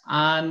Chris.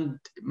 And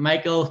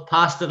Michael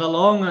passed it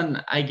along,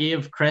 and I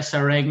gave Chris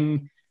a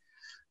ring.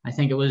 I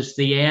think it was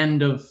the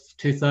end of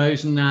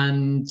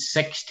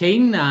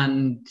 2016.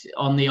 And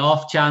on the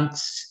off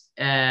chance,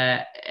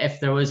 if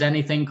there was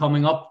anything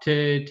coming up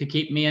to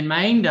keep me in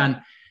mind.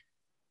 And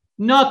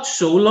not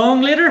so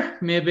long later,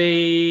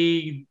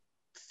 maybe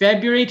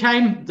February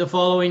time the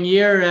following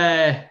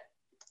year,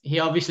 he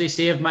obviously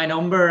saved my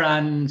number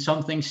and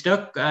something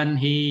stuck, and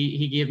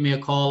he gave me a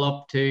call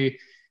up to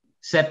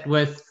sit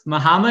with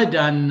Mohammed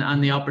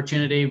and the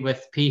opportunity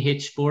with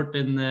PH Sport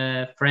in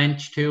the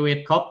French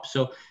 208 Cup.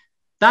 So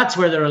that's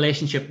where the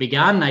relationship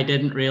began. I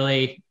didn't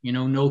really,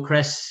 know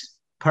Chris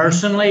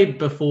personally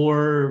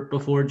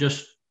before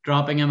just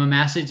dropping him a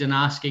message and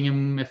asking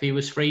him if he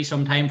was free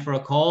sometime for a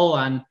call.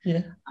 And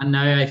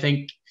now I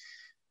think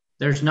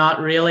there's not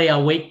really a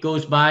week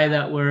goes by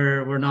that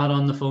we're not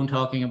on the phone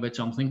talking about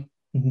something.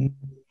 Mm-hmm.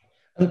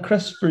 And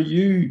Chris, for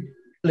you,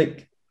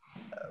 like,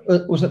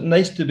 was it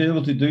nice to be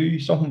able to do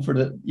something for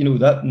the,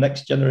 that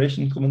next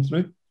generation coming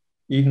through,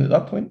 even at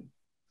that point?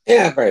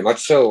 Yeah, very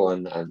much so.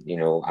 And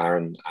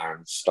Aaron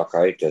stuck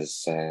out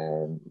as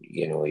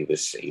he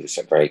was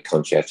a very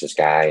conscientious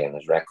guy, and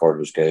his record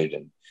was good,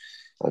 and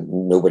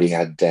nobody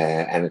had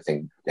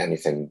anything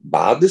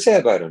bad to say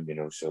about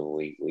him. So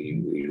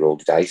we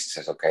rolled the dice and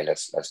says, okay,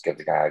 let's give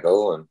the guy a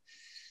go,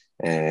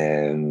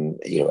 and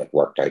it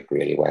worked out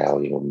really well.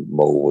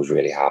 Mo was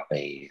really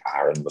happy,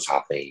 Aaron was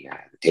happy,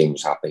 the team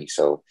was happy.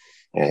 So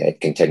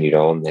it continued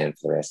on then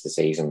for the rest of the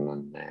season,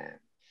 and there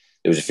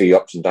was a few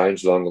ups and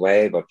downs along the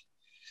way, but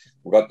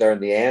we got there in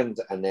the end.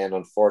 And then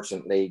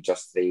unfortunately,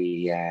 just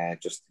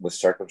with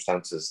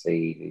circumstances,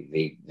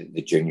 the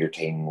junior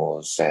team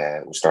was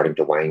starting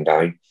to wind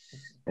down,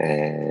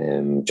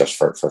 just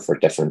for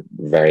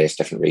various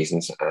different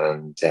reasons,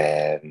 and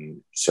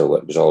so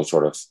it was all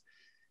sort of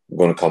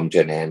going to come to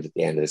an end at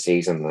the end of the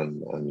season,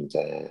 and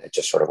it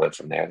just sort of went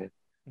from there then.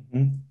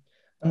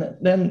 Mm-hmm. And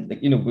then,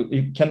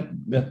 you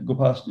can't go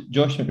past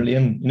Josh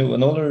McGlynn,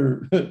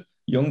 another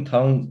young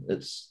talent.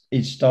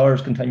 His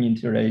stars continuing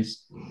to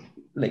rise.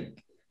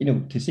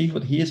 To see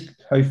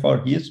how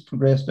far he has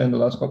progressed in the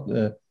last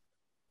couple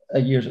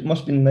of years, it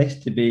must be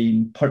nice to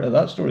be part of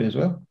that story as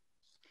well.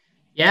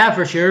 Yeah,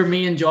 for sure.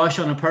 Me and Josh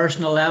on a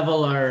personal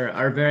level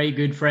are very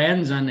good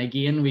friends, and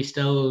again, we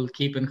still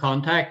keep in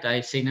contact. I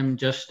seen him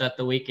just at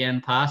the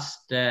weekend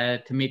past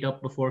to meet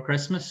up before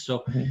Christmas.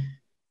 So,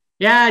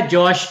 Yeah,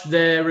 Josh,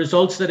 the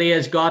results that he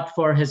has got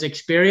for his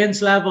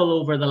experience level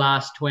over the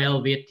last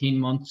 12, 18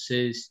 months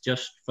is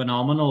just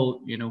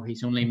phenomenal.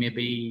 He's only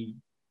maybe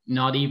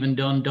not even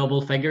done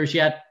double figures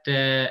yet,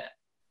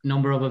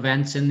 number of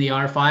events in the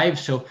R5.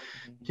 So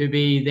to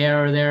be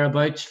there or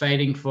thereabouts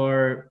fighting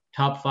for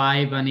top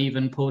 5 and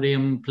even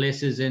podium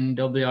places in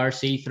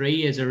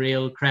WRC3 is a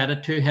real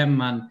credit to him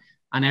and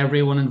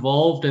everyone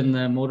involved in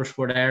the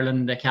Motorsport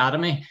Ireland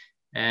Academy.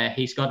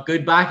 He's got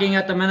good backing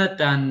at the minute,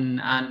 and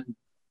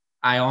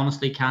I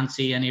honestly can't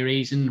see any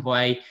reason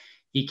why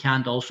he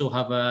can't also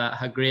have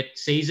a great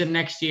season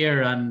next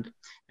year, and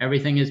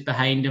everything is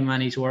behind him,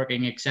 and he's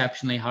working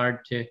exceptionally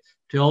hard to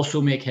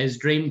also make his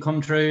dream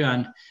come true.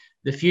 And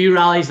the few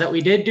rallies that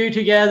we did do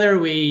together,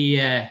 we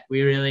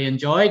really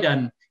enjoyed,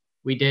 and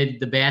we did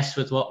the best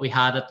with what we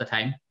had at the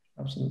time.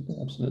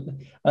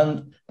 Absolutely.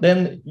 And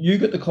then you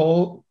got the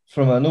call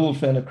from an old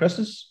friend of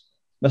Chris's,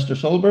 Mr.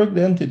 Solberg,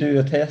 then to do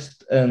a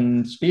test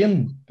in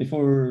Spain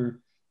before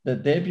the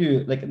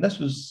debut. And this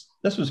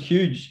was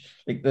huge.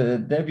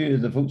 The debut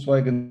of the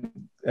Volkswagen,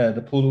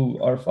 the Polo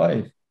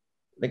R5.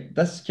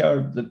 This car,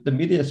 the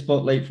media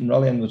spotlight from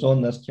rallying was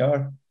on this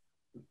car.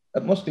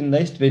 It must be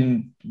nice to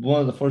be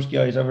one of the first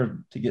guys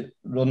ever to get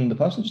running the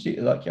passenger seat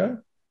of that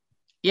car.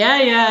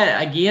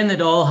 Yeah. Again,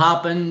 it all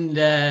happened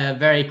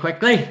very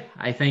quickly.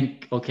 I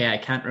think, I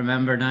can't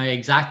remember now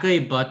exactly,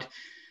 but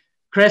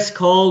Chris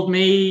called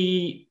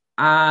me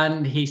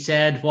and he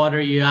said, "What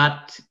are you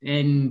at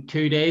in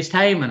 2 days'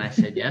 time?" And I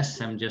said, "Yes,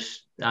 I'm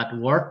just at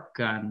work,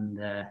 and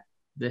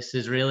this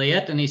is really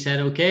it." And he said,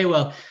 "Okay,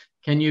 well,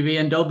 can you be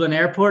in Dublin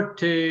Airport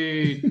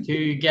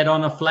to get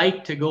on a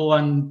flight to go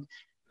and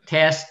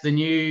test the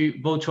new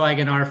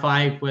Volkswagen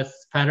R5 with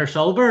Petter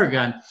Solberg?"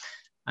 And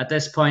at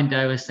this point,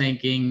 I was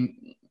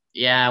thinking,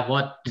 yeah,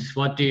 what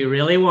do you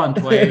really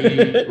want? Why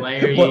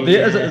are you? What date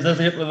is it? Is this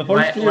April the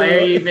 1st?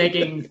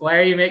 Why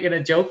are you making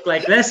a joke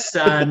like this?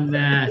 And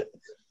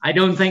I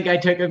don't think I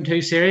took him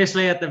too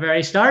seriously at the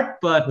very start,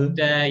 but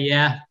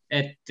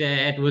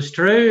it was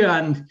true.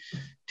 And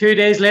 2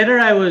 days later,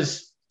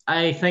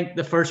 I think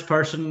the first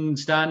person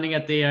standing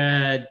at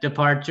the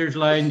departures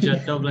lounge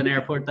at Dublin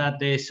Airport that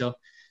day. So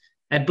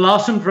it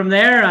blossomed from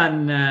there,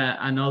 and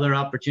another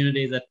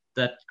opportunity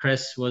that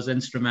Chris was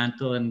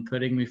instrumental in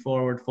putting me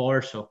forward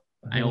for. So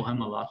I owe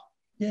him a lot.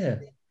 Yeah.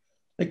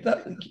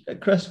 That,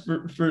 Chris,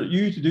 for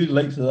you to do the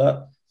likes of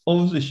that,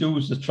 obviously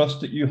shows the trust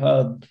that you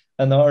had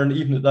in Aaron,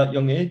 even at that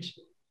young age.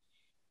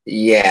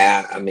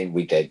 Yeah, I mean,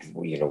 we did.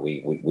 We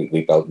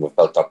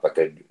built up a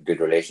good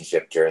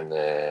relationship during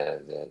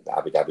the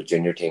Abu Dhabi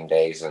junior team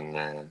days,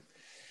 and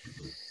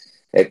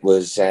it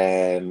was,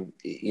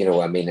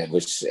 it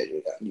was.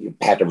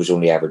 Petter was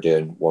only ever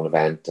doing one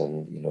event,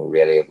 and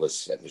really it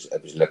was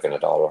looking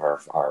at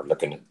Oliver, or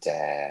looking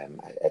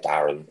at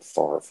Aaron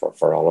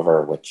for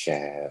Oliver, which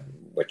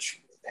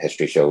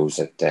history shows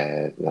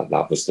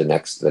that was the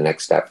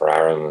next step for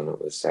Aaron, and it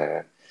was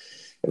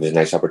a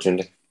nice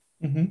opportunity.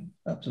 Mm-hmm.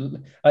 Absolutely.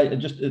 I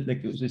just, as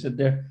I said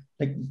there,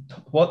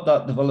 what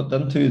that developed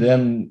into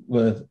then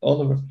with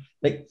Oliver,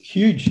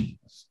 huge.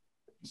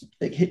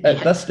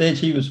 At that stage,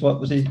 he was, what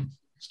was he?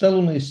 Still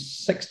only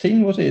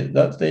 16, was he at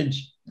that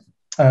stage?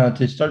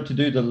 To start to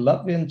do the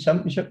Latvian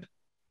Championship.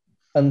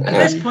 And at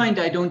this point,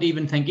 I don't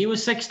even think he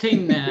was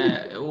 16.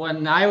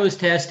 When I was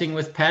testing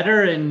with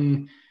Petter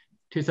in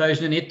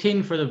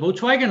 2018 for the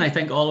Volkswagen, I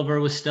think Oliver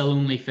was still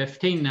only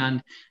 15,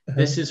 and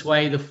this is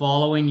why the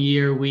following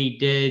year we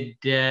did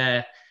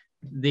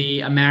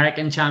the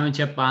American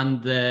Championship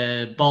and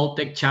the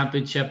Baltic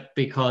Championship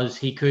because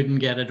he couldn't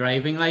get a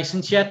driving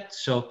license yet.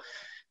 So,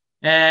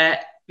 it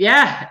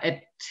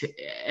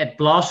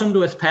blossomed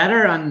with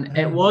Petter, and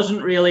it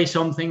wasn't really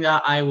something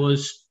that I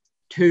was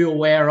too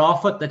aware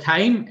of at the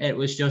time. It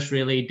was just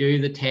really do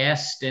the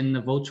test in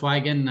the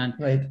Volkswagen and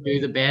do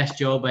the best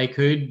job I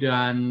could.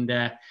 And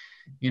a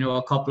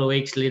couple of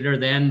weeks later,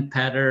 then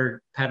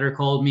Petter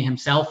called me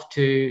himself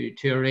to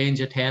arrange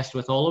a test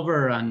with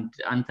Oliver, and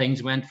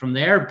things went from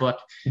there.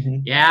 But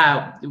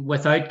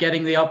without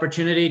getting the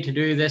opportunity to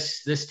do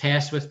this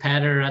test with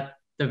Petter at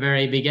the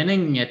very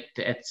beginning,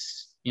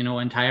 it's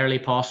entirely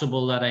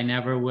possible that I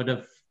never would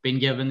have been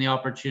given the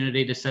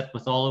opportunity to sit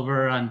with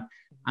Oliver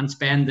and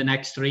spend the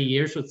next 3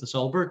 years with the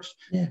Solbergs.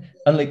 Yeah,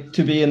 and like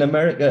to be in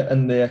America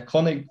in the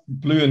iconic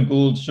blue and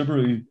gold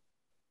Subaru,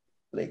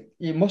 like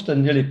you must have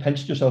nearly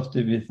pinched yourself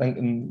to be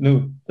thinking,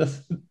 no,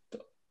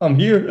 I'm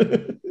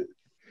here.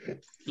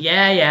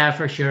 Yeah,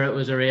 for sure. It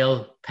was a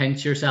real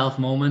pinch yourself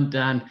moment,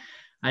 and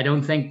I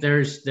don't think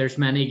there's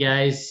many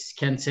guys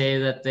can say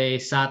that they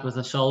sat with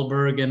a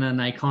Solberg in an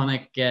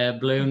iconic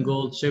blue and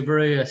gold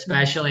Subaru,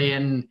 especially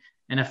in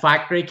a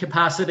factory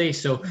capacity.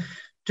 So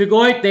to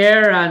go out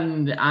there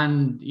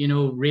and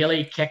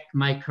really kick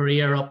my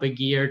career up a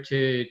gear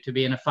to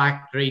be in a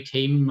factory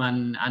team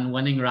and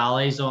winning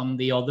rallies on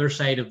the other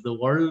side of the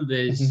world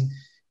is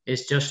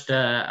just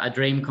a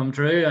dream come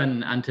true,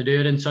 and to do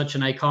it in such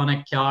an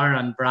iconic car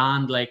and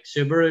brand like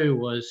Subaru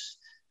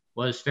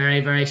was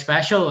very, very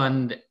special.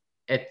 And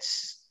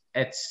it's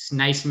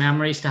nice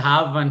memories to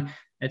have, and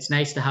it's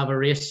nice to have a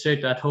race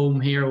suit at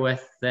home here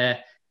with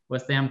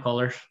them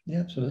colours.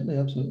 Yeah,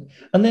 absolutely.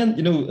 And then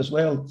as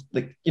well,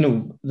 like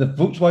the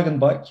Volkswagen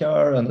back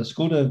car and the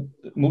Skoda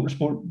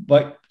Motorsport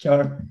back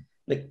car,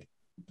 like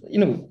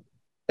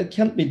it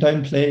can't be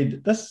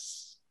downplayed.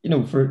 This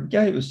for a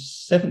guy who was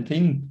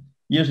 17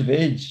 years of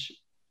age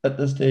at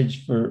this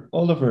stage, for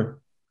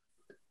Oliver,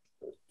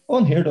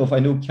 unheard of. I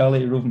know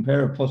Callie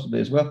Rovanperä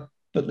possibly as well,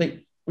 but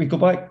like we go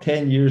back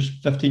 10 years,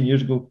 15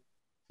 years ago,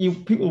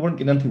 people weren't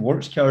getting into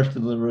works cars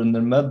till they were in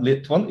their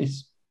late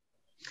 20s.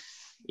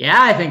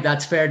 Yeah, I think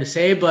that's fair to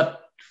say.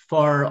 But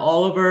for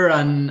Oliver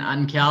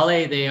and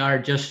Callie, they are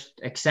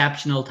just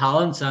exceptional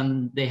talents,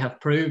 and they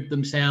have proved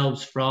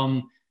themselves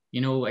from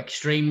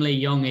extremely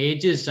young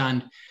ages,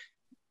 and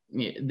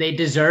they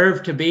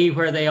deserve to be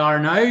where they are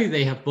now.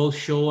 They have both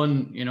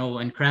shown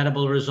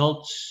incredible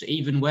results,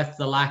 even with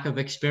the lack of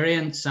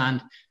experience.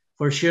 And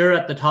for sure,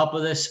 at the top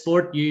of this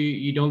sport,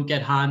 you don't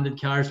get handed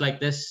cars like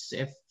this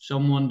if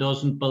someone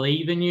doesn't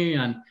believe in you.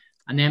 And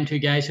them two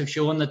guys have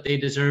shown that they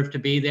deserve to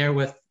be there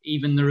with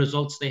even the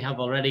results they have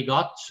already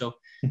got. So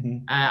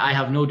I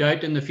have no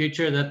doubt in the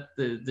future that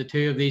the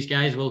two of these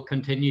guys will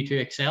continue to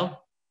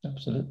excel.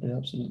 Absolutely.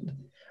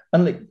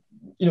 And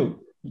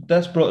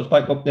that's brought us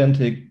back up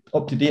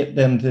to date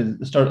then to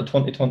the start of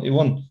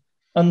 2021.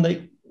 And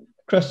like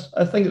Chris,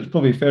 I think it's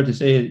probably fair to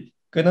say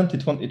going into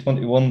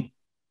 2021,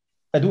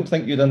 I don't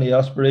think you had any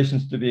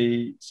aspirations to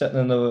be sitting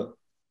in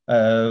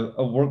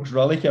a works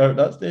rally car at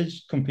that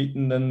stage,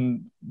 competing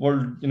in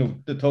world,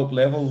 the top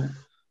level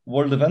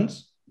world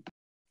events.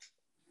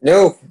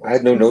 No, I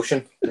had no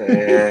notion.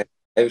 I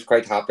was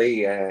quite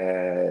happy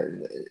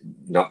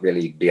not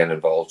really being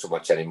involved so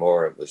much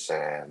anymore. It was,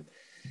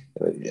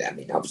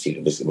 obviously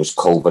it was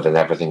COVID and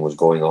everything was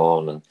going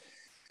on,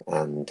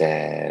 and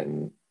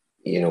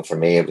for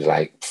me it was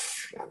like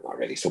I'm not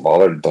really so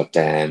bothered. But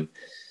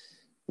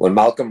when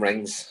Malcolm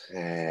rings,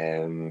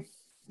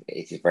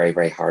 he's a very,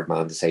 very hard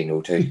man to say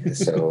no to.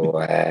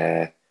 So.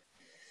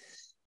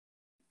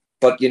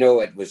 But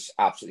it was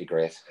absolutely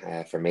great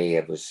for me.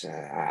 It was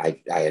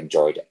I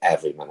enjoyed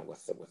every minute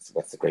with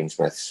the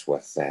Greensmiths,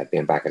 with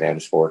being back at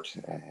M Sport.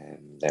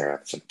 They're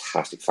a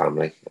fantastic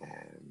family,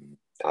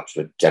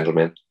 absolute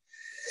gentlemen,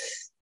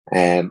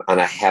 and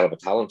a hell of a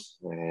talent.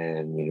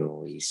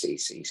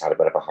 He's had a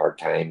bit of a hard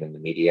time in the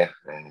media,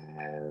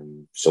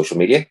 social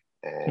media.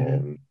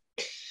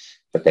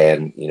 But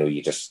then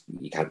you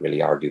can't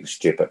really argue with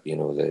stupid.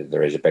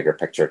 There is a bigger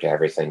picture to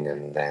everything,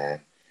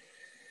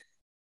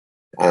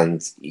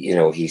 and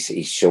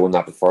he's shown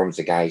that performance.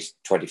 The guy's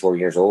 24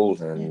 years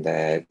old, and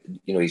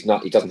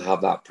he doesn't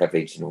have that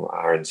privilege.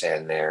 Aaron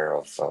saying there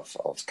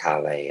of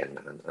Calais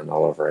and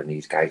Oliver and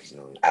these guys,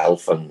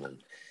 Elfin,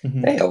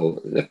 and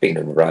they've been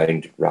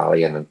around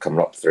rallying and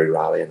coming up through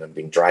rallying and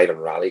been driving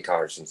rally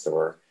cars since they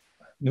were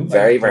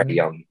very, very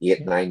young,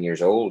 8-9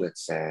 years old.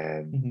 It's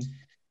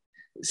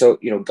so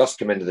Gus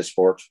came into the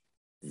sport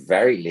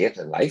very late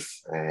in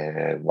life.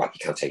 You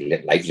can't say late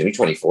in life, he's only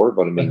 24,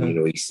 but I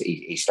mean,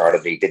 he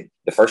started, he did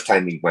the first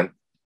time he went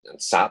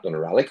and sat on a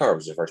rally car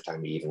was the first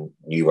time he even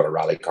knew what a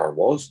rally car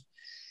was.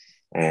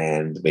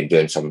 And they've been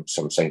doing some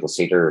single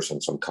seaters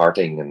and some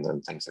karting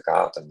and things like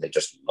that, and they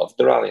just loved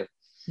the rallying.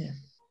 Yeah.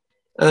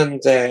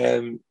 And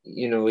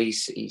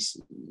he's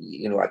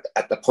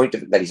at the point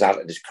that he's at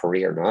in his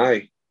career now,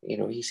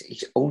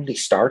 he's only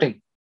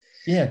starting.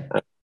 Yeah.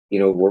 And,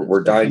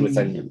 we're down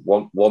within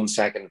 1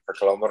 second per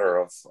kilometer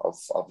of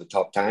the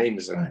top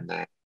times, and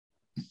that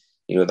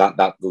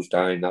goes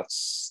down.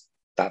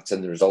 that's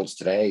in the results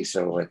today.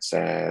 So it's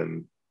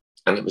and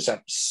it was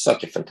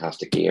such a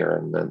fantastic year,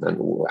 and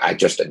I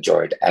just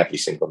enjoyed every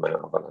single minute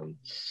of it.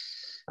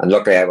 And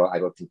luckily, I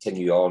will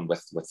continue on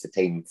with the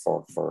team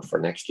for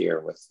next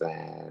year with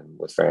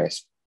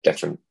various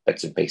different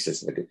bits and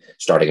pieces, like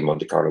starting in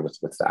Monte Carlo with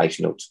the ice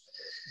notes.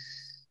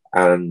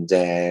 And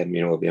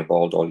I'll be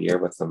involved all year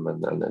with them,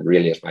 and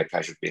really it's my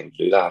pleasure to be able to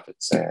do that.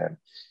 It's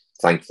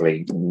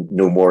thankfully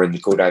no more in the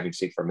co-driving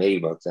seat for me,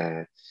 but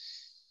I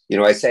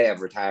say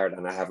I've retired,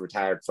 and I have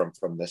retired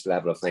from this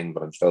level of thing,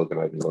 but I'm still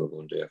going to go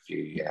and do a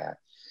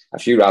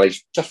few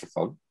rallies just for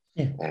fun.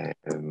 Yeah.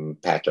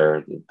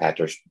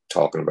 Peter's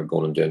talking about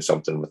going and doing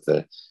something with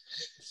the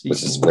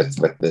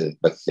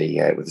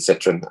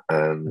Citroen,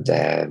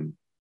 and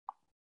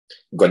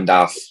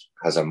Gundaf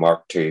has a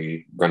Mark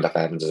II. Gundaf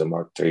Evans has a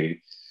Mark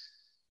II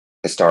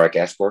historic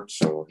escort,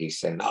 so he's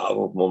saying,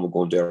 "Oh, Mum will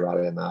go and do a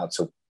rally on that."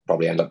 So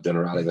probably end up doing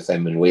a rally with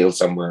him in Wales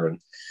somewhere, and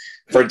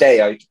for a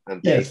day out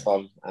and day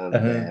fun,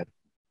 and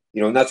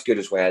and that's good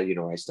as well.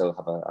 I still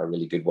have a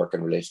really good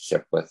working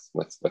relationship with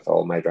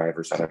all my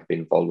drivers that I've been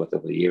involved with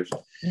over the years.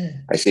 Yeah.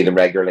 I see them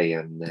regularly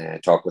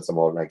and talk with them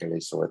all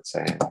regularly, so it's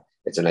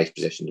a nice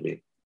position to be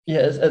in. Yeah,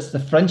 it's the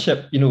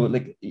friendship,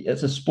 like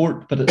it's a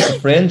sport, but it's the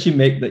friends you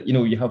make that,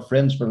 you have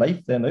friends for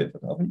life then out of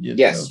it, haven't you?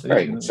 Yes,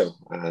 very much so.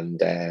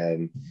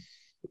 And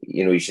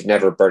you should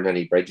never burn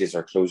any bridges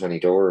or close any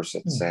doors.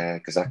 It's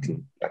because that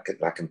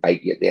can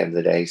bite you at the end of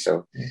the day.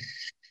 So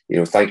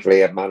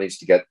thankfully I've managed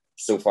to get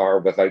so far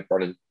without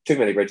burning too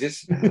many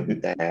bridges,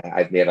 and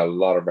I've made a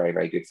lot of very,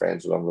 very good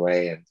friends along the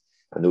way, and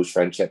those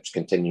friendships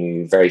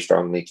continue very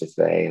strongly to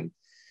today. And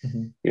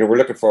we're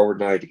looking forward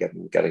now to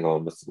getting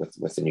on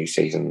with the new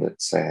season.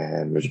 It's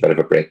there's a bit of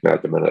a break now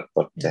at the minute,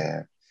 but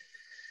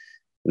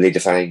we need to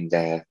find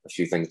a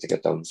few things to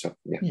get done. So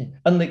yeah.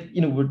 And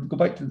we'll go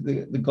back to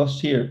the Gus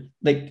here.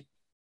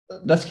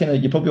 That's kind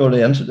of, you probably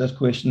already answered this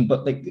question,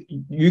 but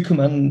you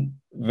come in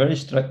very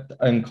strict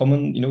and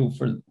coming,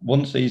 for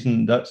one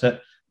season, that's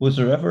it. Was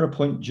there ever a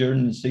point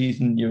during the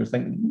season you were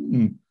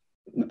thinking,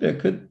 maybe I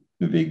could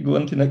go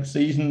into next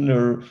season,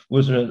 or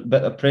was there a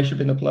bit of pressure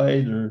being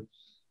applied, or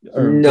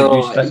no?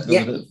 Was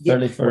it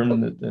fairly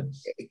firm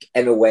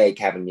in a way,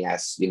 Kevin?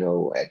 Yes,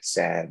 it's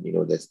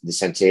the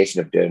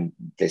sensation of doing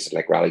places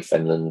like Rally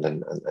Finland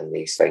and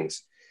these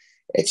things.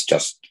 It's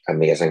just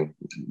amazing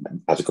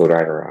as a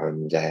co-driver,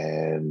 and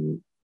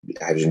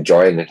I was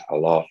enjoying it a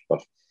lot,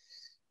 but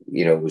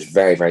it was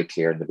very, very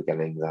clear in the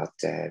beginning that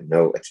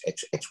no,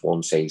 it's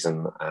one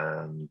season,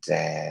 and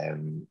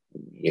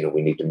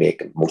we need to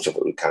make most of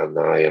what we can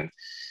now. And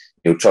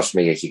trust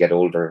me, as you get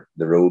older,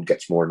 the road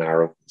gets more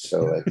narrow.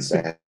 So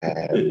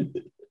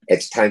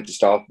it's time to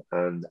stop,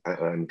 and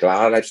I'm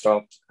glad I've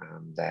stopped.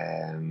 And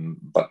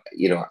but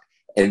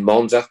in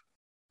Monza,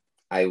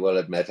 I will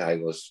admit I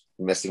was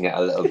missing it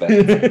a little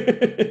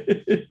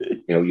bit.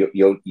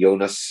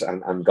 Jonas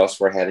and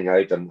Gus were heading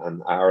out,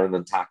 and Aaron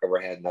and Taka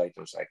were heading out.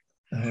 I was like,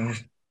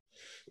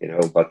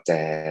 but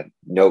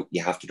no,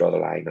 you have to draw the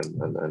line,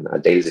 and a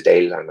deal's a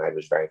deal, and I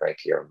was very, very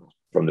clear on that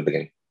from the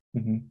beginning.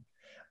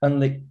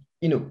 And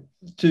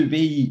to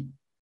be,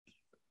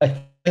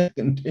 I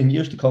think in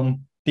years to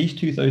come, these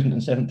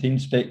 2017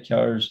 spec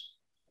cars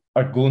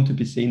are going to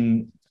be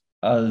seen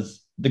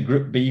as the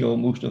Group B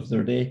almost of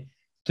their day.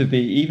 To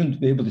be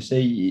able to say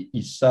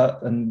you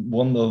sat in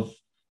one of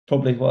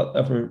probably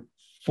whatever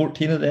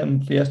 14 of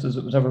them Fiestas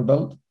that was ever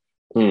built.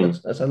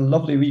 That's a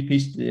lovely wee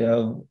piece to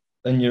have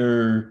in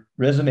your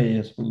resume,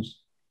 I suppose.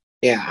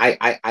 Yeah,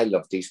 I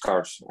love these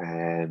cars.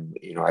 I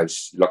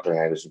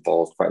was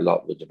involved quite a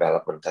lot with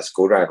development as a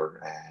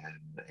co-driver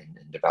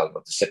in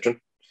development of the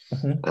Citroen.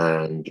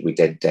 And we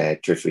did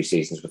 2 or 3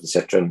 seasons with the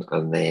Citroen,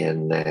 and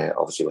then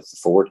obviously with the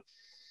Ford.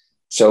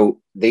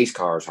 So these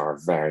cars are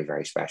very,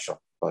 very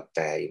special, but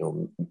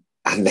and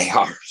they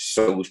are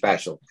so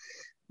special.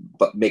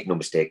 But make no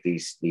mistake,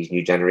 these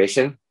new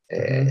generation,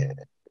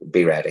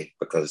 be ready,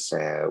 because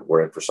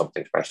we're in for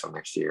something special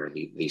next year.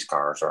 These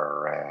cars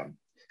are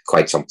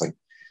quite something,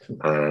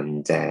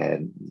 and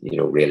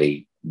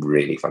really,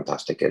 really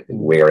fantastic.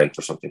 We're in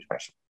for something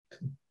special.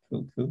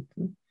 Cool.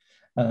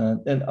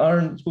 And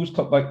Aaron, suppose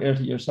cut back there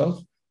to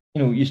yourself.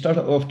 You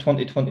started off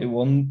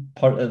 2021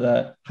 part of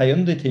that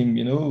Hyundai team,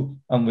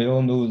 and we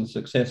all know the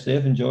success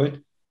they've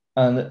enjoyed.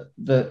 And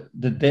the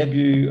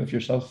debut of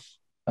yourself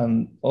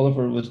and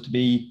Oliver was to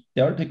be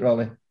the Arctic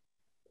Rally.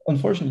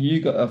 Unfortunately,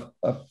 you got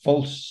a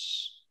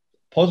false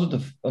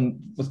positive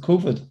with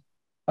COVID.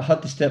 I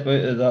had to step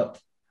out of that.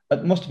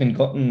 It must have been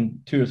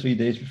gotten 2 or 3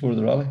 days before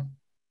the rally.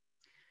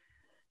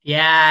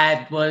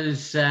 Yeah, it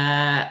was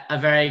a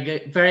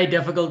very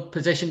difficult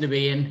position to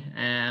be in.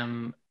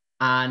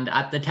 And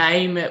at the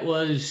time, it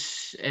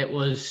was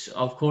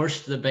of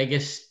course the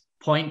biggest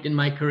point in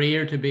my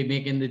career to be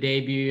making the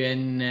debut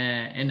in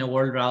a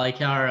World Rally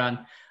car, and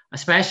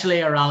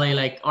especially a rally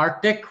like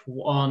Arctic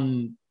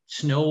on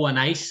snow and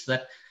ice,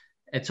 that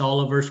it's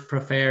Oliver's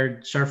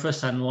preferred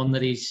surface and one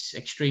that he's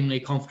extremely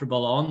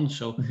comfortable on.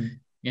 So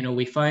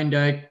we found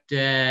out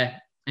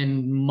in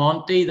in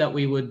Monty that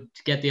we would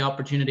get the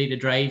opportunity to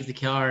drive the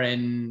car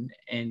in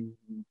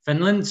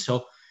Finland.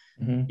 So,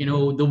 you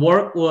know, the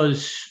work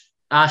was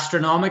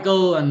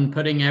astronomical and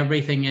putting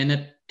everything in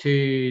it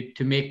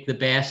to make the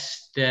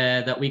best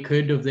that we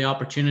could of the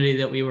opportunity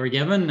that we were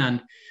given.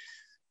 And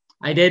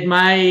I did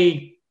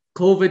my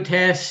COVID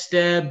test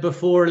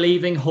before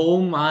leaving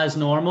home as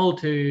normal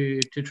to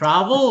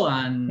travel,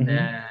 and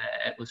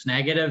it was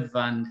negative,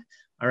 and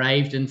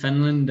arrived in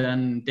Finland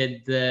and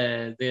did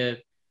the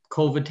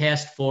COVID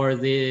test for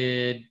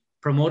the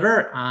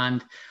promoter,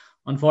 and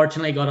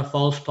unfortunately got a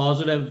false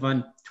positive,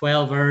 and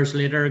 12 hours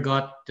later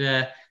got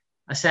a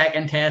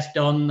second test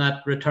done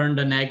that returned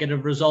a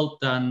negative result,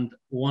 and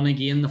one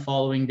again the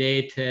following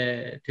day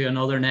to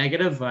another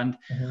negative. And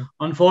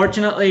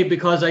unfortunately,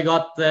 because I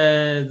got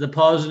the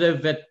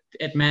positive,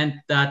 it meant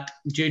that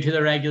due to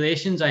the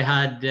regulations, I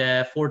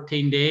had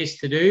 14 days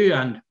to do,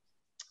 and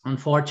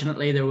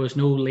unfortunately there was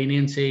no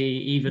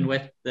leniency even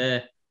with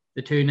the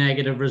two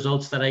negative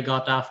results that I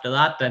got after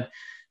that. And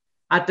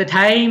at the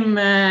time,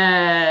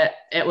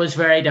 it was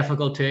very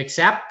difficult to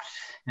accept,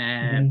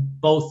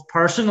 both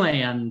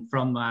personally and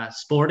from a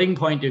sporting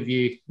point of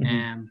view.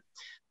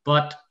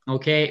 But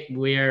okay,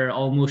 we're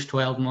almost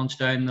 12 months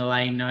down the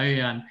line now,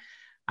 and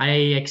I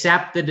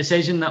accept the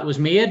decision that was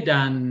made,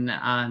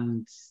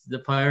 and the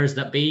powers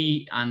that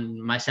be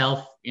and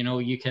myself, you know,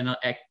 you can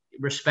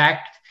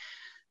respect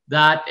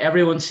that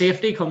everyone's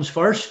safety comes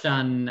first,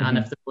 and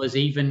if there was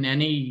even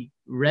any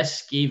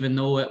risk, even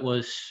though it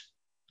was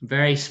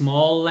very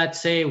small, let's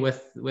say,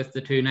 with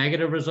the two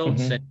negative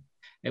results,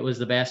 it was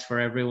the best for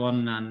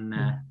everyone. And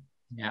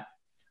yeah.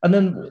 And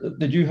then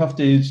did you have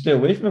to stay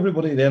away from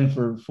everybody then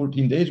for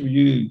 14 days? Were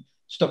you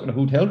stuck in a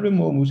hotel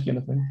room almost, kind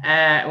of thing?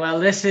 Well,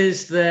 this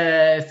is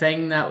the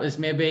thing that was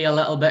maybe a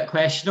little bit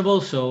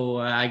questionable. So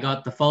I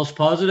got the false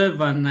positive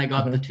and I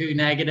got the two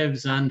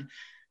negatives, and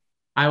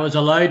I was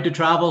allowed to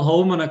travel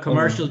home on a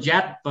commercial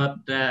jet, but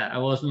I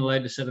wasn't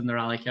allowed to sit in the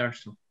rally car.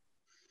 So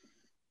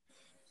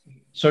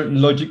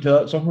certain logic to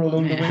that somewhere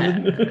along the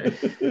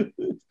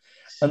way.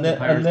 And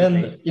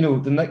then you know,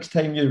 the next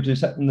time you were to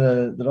sit in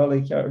the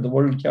rally car, the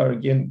world car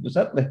again, was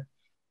Italy,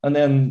 and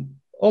then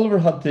Oliver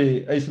had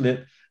to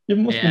isolate. You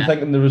must have been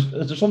thinking,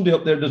 is there somebody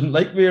up there who doesn't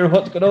like me, or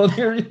what's going on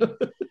here?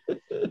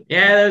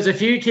 Yeah, there's a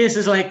few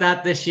cases like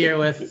that this year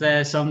with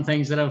some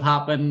things that have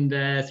happened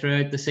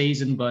throughout the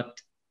season, but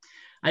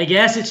I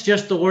guess it's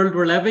just the world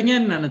we're living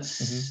in, and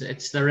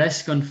it's the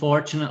risk,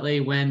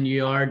 unfortunately, when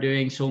you are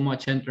doing so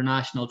much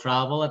international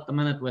travel at the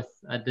minute with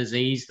a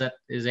disease that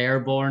is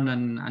airborne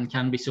and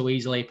can be so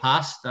easily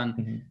passed.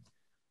 And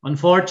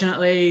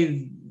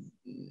unfortunately,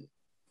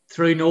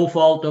 through no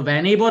fault of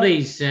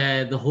anybody's,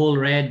 the whole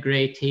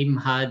red-grey team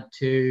had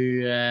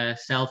to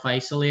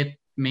self-isolate,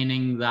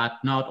 meaning that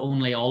not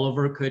only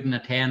Oliver couldn't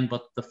attend,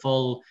 but the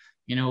full,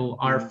 you know,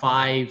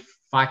 R5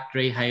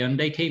 factory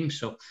Hyundai team.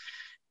 So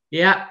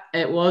yeah,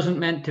 it wasn't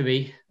meant to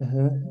be.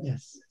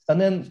 Yes.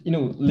 And then, you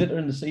know, later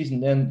in the season,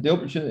 then the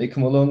opportunity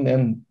come along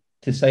then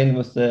to sign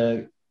with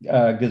the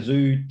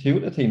Gazoo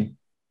Toyota team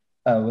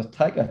with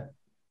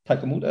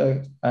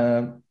Takamoto.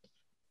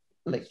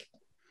 Like,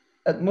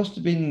 it must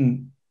have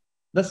been,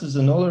 this is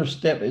another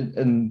step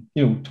in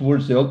you know,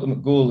 towards the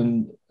ultimate goal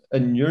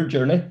in your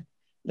journey.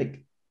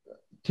 Like,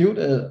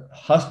 Toyota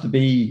has to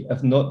be,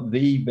 if not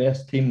the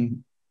best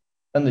team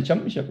in the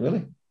championship,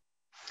 really.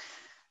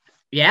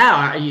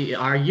 Yeah,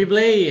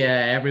 arguably,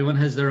 everyone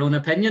has their own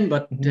opinion,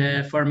 but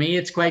for me,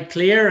 it's quite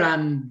clear.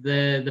 And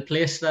the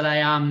place that I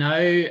am now,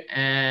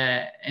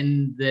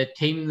 in the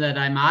team that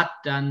I'm at,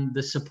 and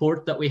the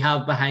support that we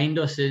have behind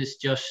us is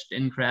just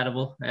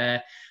incredible.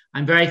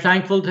 I'm very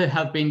thankful to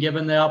have been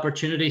given the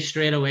opportunity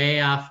straight away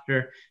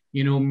after,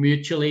 you know,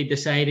 mutually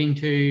deciding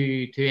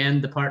to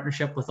end the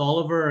partnership with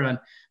Oliver, and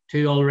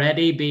to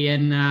already be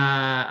in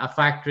a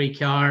factory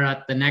car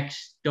at the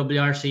next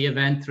WRC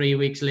event 3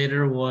 weeks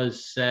later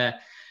was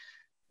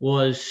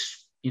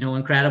you know,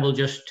 incredible,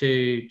 just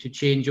to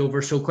change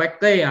over so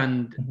quickly,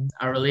 and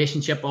our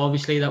relationship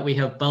obviously that we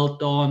have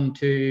built on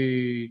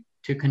to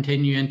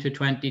continue into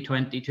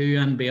 2022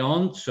 and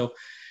beyond. So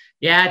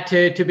yeah,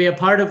 to be a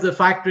part of the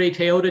factory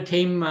Toyota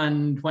team,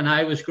 and when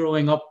I was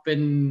growing up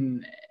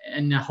in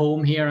a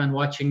home here and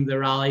watching the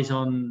rallies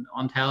on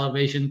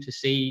television, to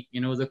see,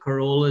 you know, the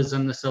Corollas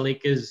and the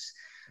Celicas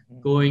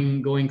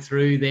going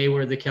through, they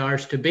were the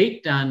cars to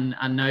beat, and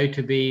now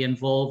to be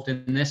involved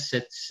in this,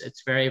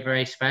 it's very,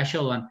 very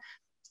special, and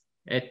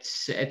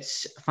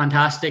it's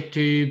fantastic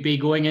to be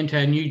going into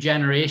a new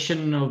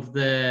generation of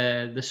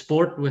the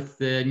sport with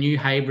the new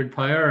hybrid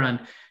power, and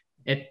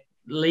it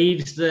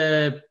leaves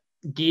the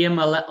game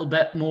a little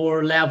bit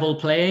more level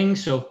playing.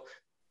 So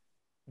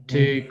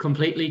to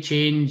completely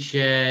change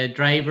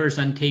drivers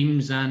and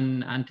teams,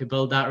 and to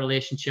build that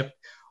relationship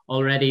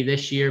already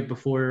this year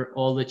before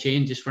all the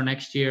changes for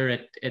next year,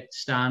 it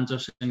stands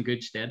us in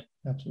good stead.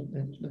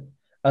 Absolutely.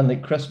 And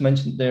like Chris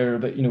mentioned there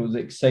about, you know, the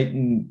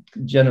exciting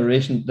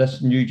generation,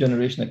 this new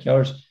generation of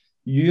cars,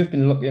 you have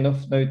been lucky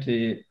enough now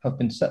to have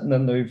been sitting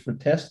in now for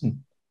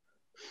testing.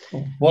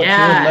 What's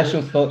your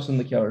initial thoughts on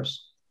the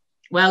cars?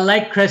 Well,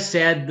 like Chris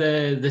said,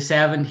 the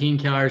 17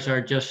 cars are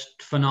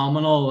just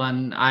phenomenal,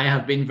 and I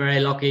have been very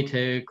lucky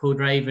to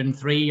co-drive in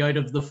 3 out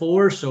of the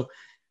 4. So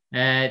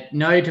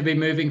now to be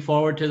moving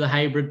forward to the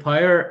hybrid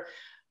power,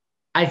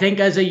 I think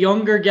as a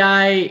younger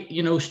guy,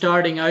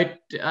 starting out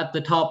at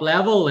the top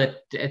level,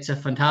 it's a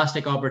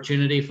fantastic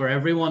opportunity for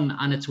everyone,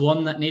 and it's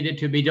one that needed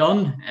to be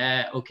done.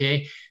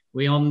 Okay,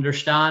 we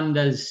understand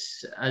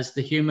as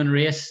the human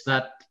race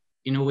that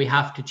we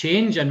have to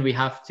change, and we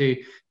have to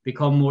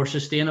become more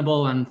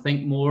sustainable and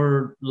think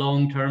more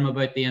long term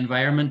about the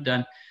environment,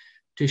 and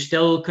to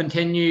still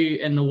continue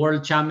in the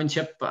World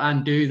Championship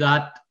and do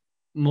that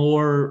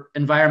more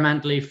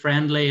environmentally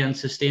friendly and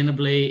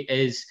sustainably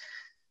is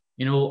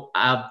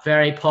a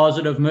very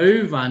positive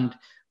move. And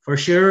for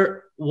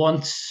sure,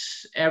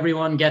 once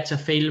everyone gets a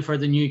feel for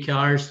the new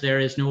cars, there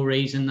is no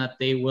reason that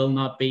they will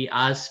not be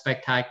as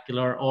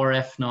spectacular, or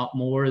if not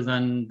more,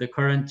 than the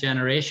current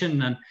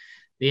generation. And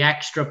the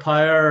extra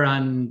power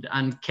and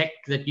kick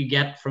that you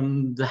get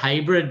from the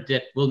hybrid,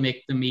 it will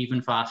make them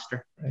even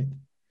faster. Right.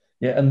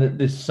 Yeah, and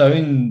the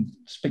sound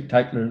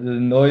spectacular. The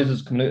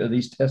noises coming out of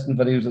these testing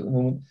videos at the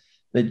moment,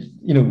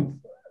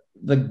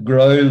 the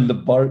growl, the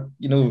bark,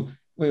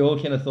 we all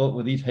kind of thought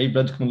with these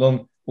hybrids coming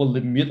along, will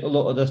they mute a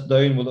lot of this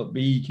down? Will it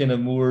be kind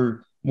of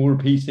more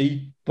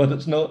PC? But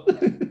it's not.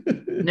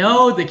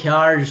 No, the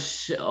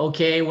cars,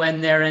 okay,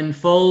 when they're in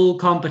full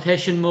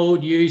competition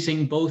mode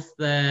using both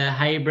the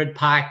hybrid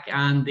pack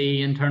and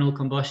the internal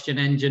combustion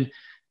engine,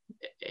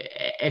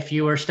 if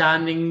you were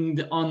standing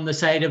on the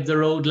side of the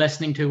road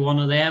listening to one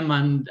of them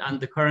and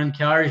the current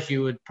cars,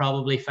 you would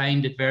probably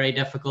find it very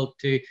difficult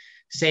to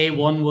say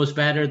one was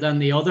better than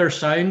the other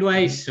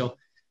sound-wise. So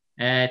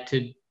from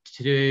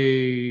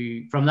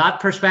that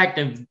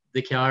perspective,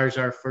 the cars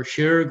are for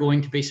sure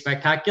going to be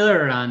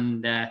spectacular.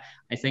 And I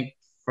think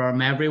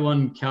from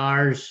everyone,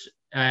 cars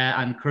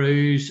and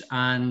crews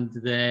and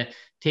the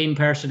team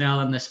personnel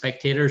and the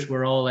spectators,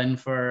 we're all in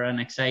for an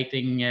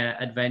exciting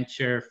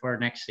adventure for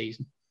next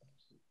season.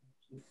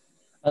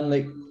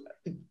 And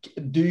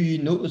do you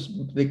notice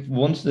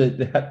once they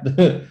hit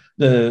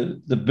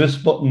the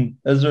boost button,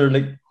 is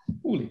there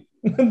holy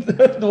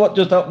what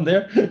just happened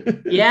there?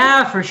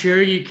 Yeah, for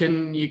sure. You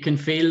can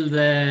feel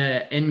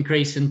the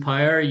increase in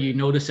power. You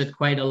notice it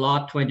quite a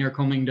lot when you're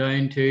coming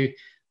down to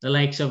the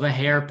likes of a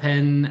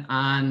hairpin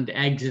and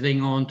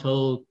exiting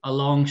onto a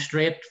long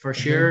straight. For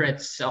sure,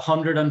 it's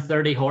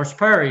 130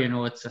 horsepower.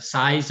 It's a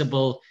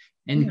sizable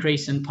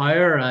increase in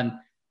power,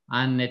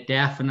 and it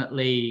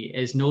definitely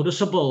is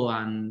noticeable.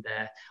 And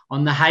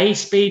on the high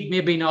speed,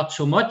 maybe not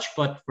so much,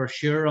 but for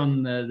sure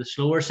on the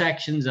slower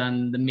sections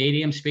and the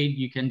medium speed,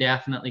 you can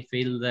definitely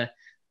feel the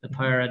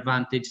power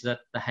advantage that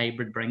the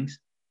hybrid brings.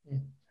 Yeah.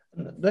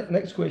 The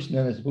next question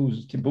then, I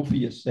suppose, to both of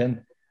you,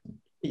 then,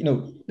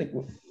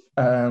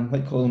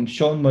 call him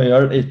Sean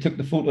Moyer, he took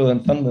the photo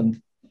in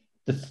Finland.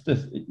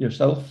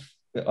 Yourself,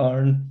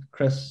 Aaron,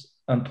 Chris,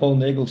 and Paul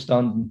Nagel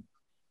standing.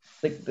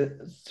 The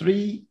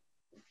 3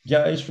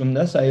 guys from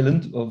this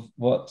island of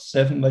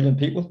 7 million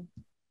people,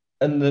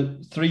 and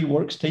the 3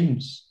 works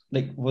teams.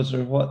 Was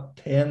there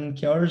 10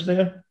 cars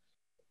there,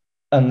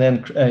 and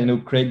then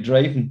Craig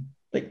driving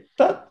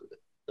that?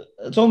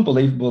 It's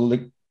unbelievable.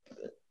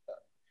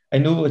 I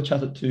know I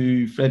chatted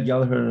to Fred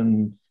Gallagher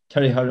and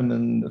Terry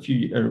Harriman a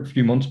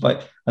few months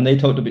back, and they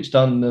talked about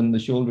standing on the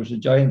shoulders of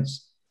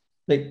giants.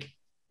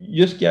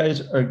 You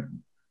guys are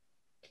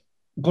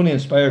going to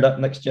inspire that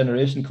next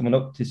generation coming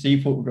up to see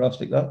photographs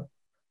like that.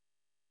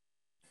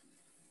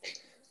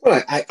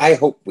 Well, I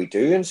hope we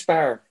do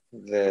inspire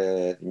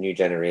the new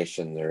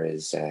generation. There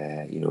is,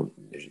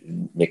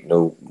 make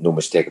no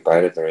mistake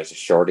about it, there is a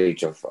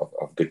shortage of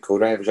good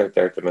co-drivers out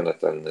there at the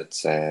minute, and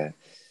it's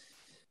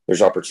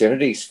there's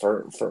opportunities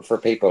for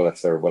people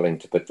if they're willing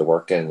to put the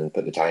work in and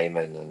put the time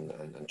in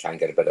and try and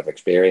get a bit of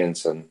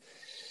experience. And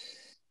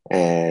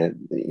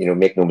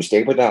make no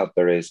mistake about that,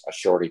 there is a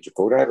shortage of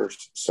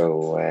co-drivers.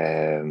 So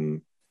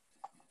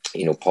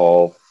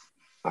Paul,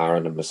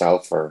 Aaron, and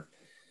myself are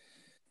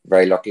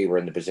very lucky we're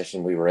in the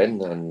position we were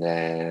in, and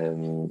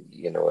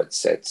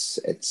it's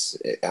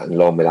and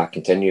long may that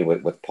continue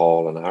with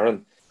Paul and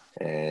Aaron.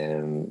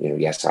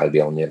 Yes, I'll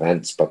be on the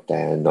events, but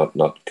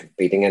not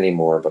competing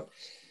anymore. But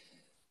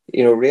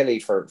really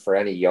for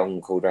any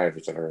young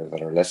co-drivers that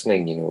are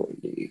listening,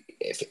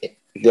 if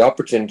the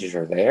opportunities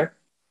are there,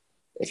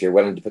 if you're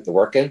willing to put the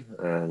work in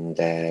and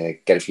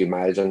get a few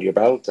miles under your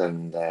belt,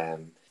 and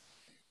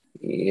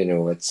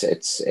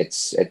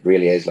it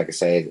really is, like I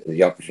say,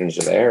 the opportunities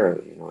are there.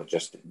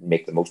 Just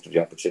make the most of the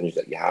opportunities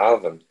that you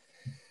have, and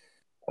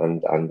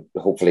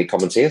hopefully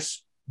come and see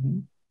us.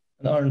 And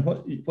Aaron,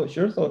 what's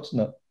your thoughts on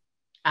that?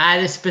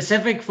 The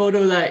specific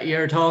photo that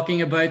you're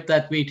talking about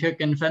that we took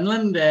in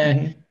Finland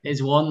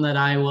is one that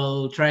I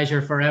will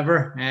treasure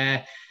forever.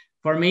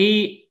 For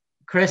me,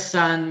 Chris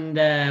and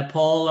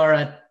Paul are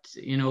at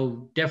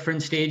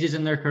different stages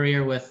in their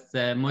career with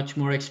much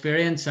more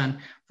experience, and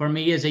for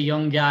me as a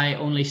young guy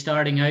only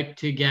starting out,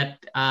 to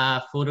get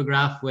a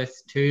photograph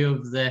with 2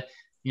 of the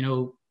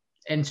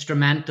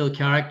instrumental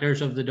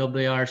characters of the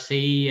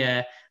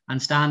WRC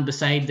and stand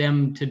beside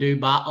them to do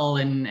battle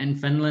in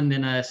Finland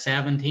in a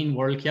 17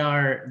 World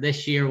Car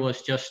this year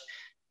was just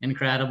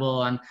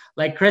incredible. And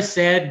like Chris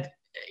said,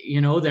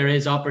 there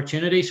is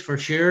opportunities for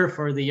sure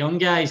for the young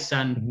guys.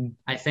 And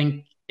I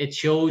think it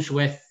shows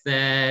with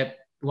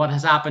what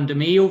has happened to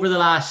me over the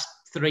last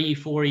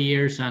 3-4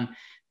 years. And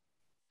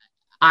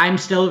I'm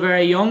still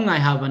very young. I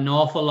have an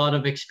awful lot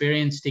of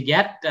experience to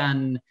get,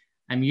 and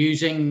I'm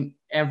using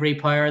every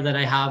power that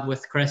I have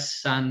with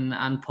Chris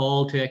and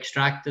Paul to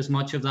extract as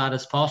much of that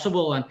as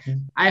possible. And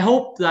I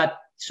hope that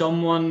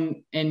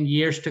someone in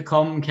years to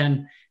come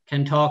can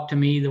talk to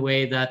me the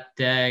way that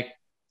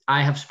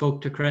I have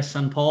spoke to Chris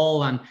and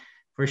Paul. And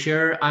for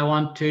sure, I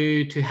want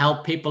to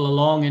help people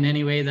along in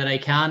any way that I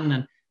can.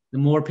 And the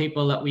more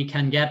people that we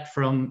can get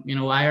from,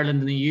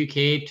 Ireland and the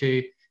UK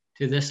to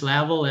this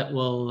level, it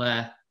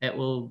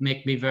will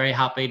make me very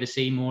happy to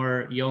see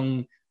more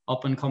young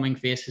up and coming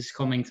faces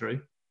coming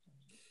through.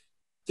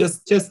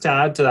 Just to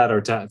add to that, or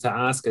to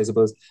ask, I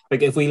suppose,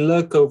 like if we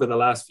look over the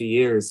last few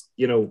years,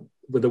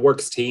 with the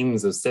works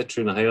teams of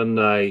Citroen,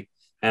 Hyundai,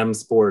 M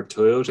Sport,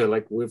 Toyota,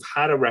 like we've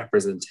had a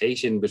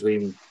representation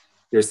between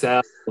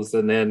yourselves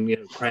and then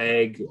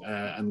Craig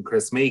and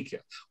Chris Meek.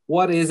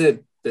 What is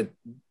it that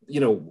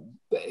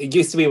it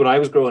used to be when I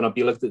was growing up,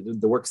 you looked at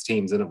the works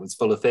teams and it was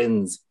full of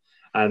Finns,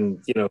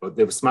 and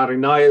they were smattering.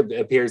 Now it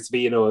appears to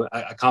be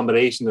a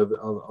combination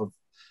of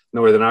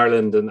Northern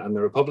Ireland and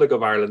the Republic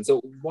of Ireland. So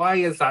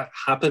why has that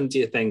happened, do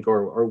you think,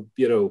 or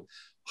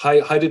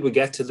how did we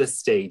get to this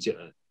stage?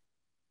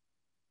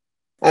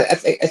 I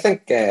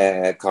think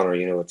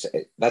Conor,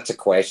 that's a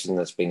question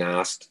that's been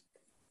asked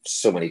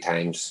so many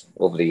times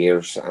over the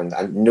years, and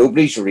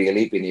nobody's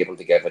really been able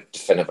to give a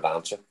definitive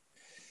answer.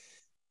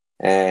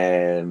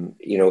 In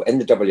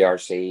the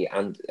WRC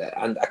and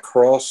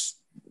across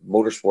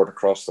motorsport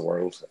across the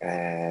world,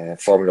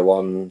 Formula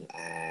One,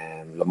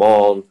 Le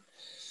Mans,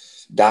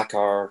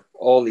 Dakar,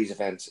 all these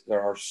events,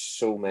 there are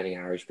so many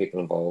Irish people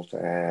involved,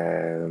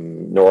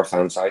 north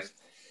and south.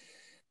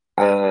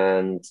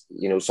 And,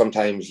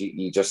 sometimes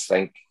you just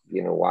think,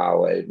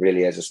 wow, it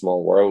really is a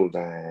small world.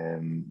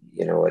 It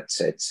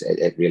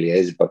really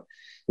is. But,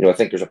 I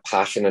think there's a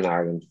passion in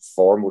Ireland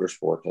for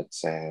motorsport.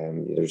 It's,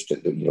 there's,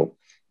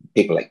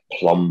 people like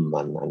Plum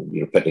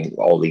and putting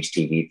all these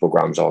TV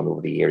programs on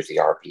over the years, the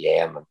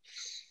RPM, and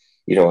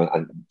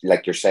and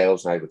like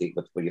yourselves now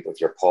with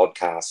your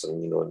podcasts,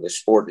 and and the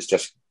sport is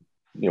just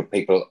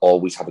people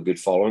always have a good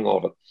following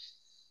of it.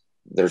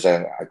 There's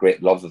a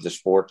great love of the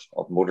sport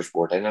of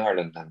motorsport in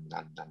Ireland, and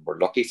we're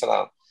lucky for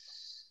that.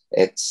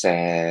 It's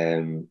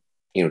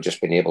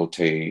just being able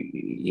to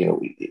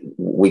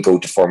we go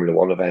to Formula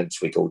One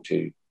events, we go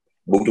to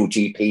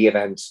MotoGP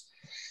events.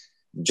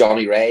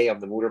 Johnny Ray on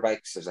the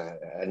motorbikes is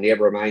a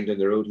neighbour of mine down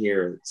the road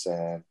here. It's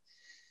and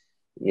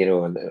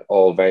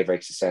all very,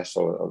 very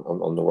successful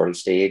on the world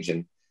stage,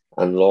 and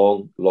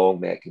long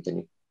may it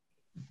continue.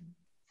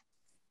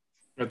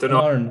 I don't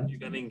know. Are you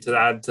getting to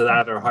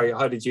that, or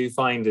how did you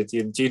find it? Do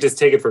you just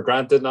take it for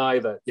granted now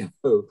that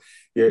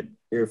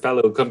your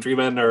fellow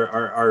countrymen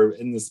are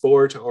in the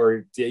sport,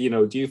 or do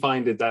you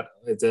find it that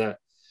it's a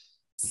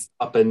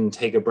stop and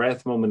take a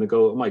breath moment and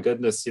go, oh my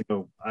goodness,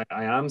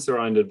 I am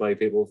surrounded by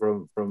people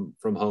from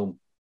home?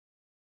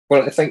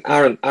 Well, I think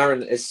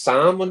Aaron, is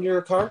Sam on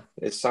your car?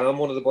 Is Sam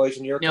one of the boys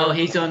in your car? No,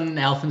 he's on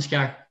Elfin's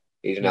car.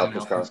 He's on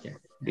Elfin's car.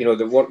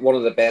 One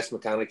of the best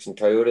mechanics in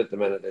Toyota at the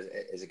minute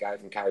is a guy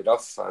from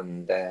Carryduff,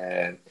 and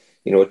a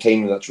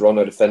team that's run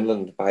out of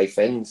Finland by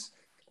Finns,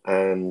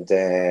 and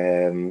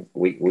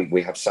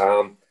we have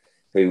Sam,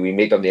 who we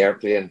meet on the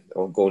airplane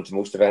going to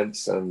most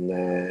events,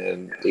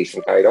 and he's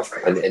from Carryduff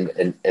and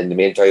in the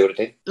main Toyota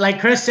team. Like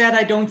Chris said,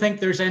 I don't think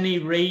there's any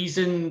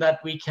reason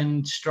that we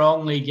can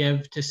strongly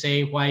give to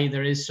say why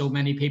there is so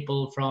many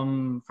people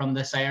from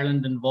this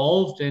Ireland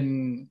involved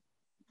in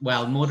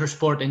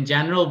motorsport in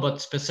general, but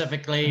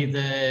specifically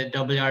the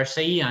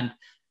WRC. And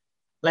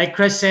like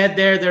Chris said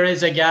there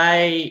is a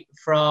guy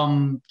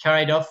from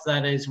Carryduff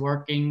that is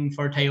working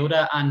for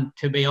Toyota, and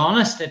to be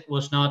honest, it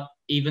was not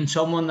even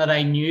someone that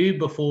I knew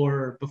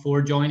before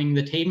joining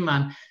the team.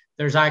 And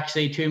there's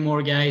actually 2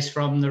 more guys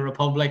from the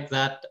Republic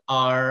that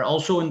are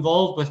also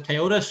involved with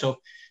Toyota. So,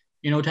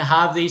 to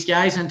have these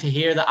guys and to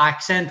hear the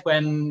accent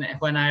when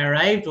I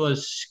arrived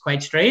was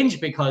quite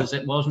strange, because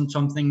it wasn't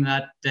something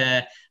that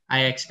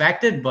I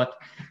expected. But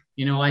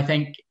I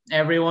think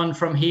everyone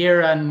from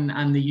here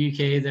and the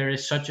UK, there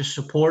is such a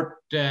support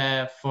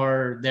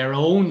for their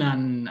own,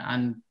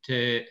 and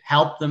to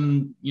help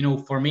them,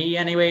 for me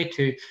anyway,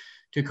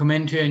 to come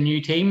into a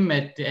new team.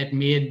 It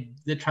made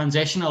the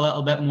transition a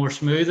little bit more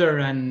smoother,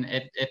 and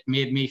it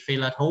made me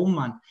feel at home.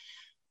 And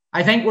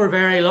I think we're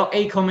very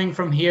lucky coming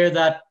from here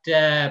that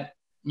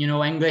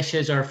English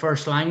is our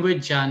first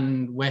language,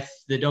 and with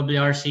the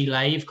WRC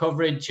live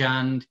coverage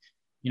and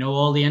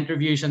all the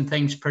interviews and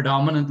things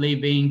predominantly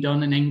being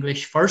done in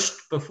English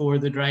first before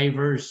the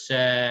driver's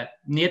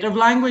native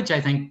language, I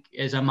think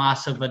is a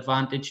massive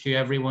advantage to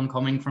everyone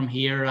coming from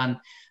here, and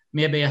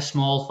maybe a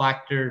small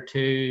factor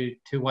to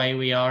why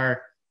we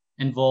are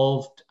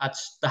involved at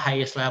the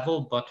highest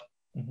level. But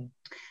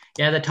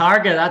Yeah, the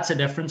Targa, that's a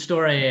different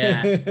story.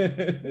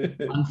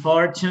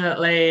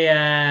 Unfortunately,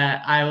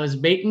 I was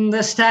beaten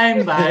this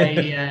time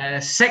by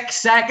 6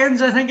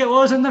 seconds, I think it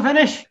was, in the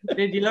finish.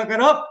 Did you look it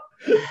up?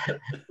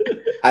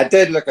 I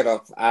did look it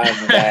up, and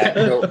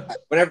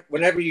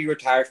whenever you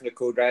retire from the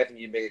co-driving,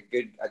 you make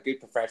a good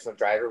professional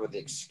driver with the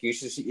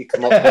excuses that you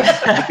come up with.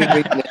 You've been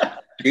reading the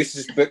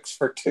excuses books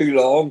for too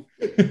long.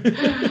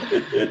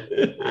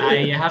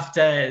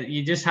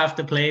 You just have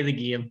to play the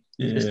game.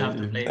 Yeah, just have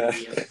to play the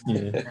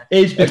game. Yeah.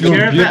 Age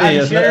beyond beauty, I'm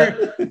isn't sure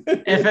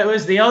it? If it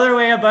was the other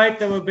way about,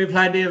 there would be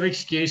plenty of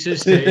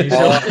excuses too.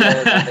 So.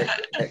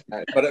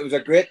 But it was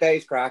a great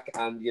day's crack,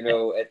 and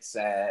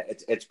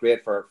it's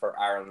great for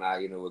Aaron and I.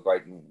 We go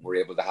out and we're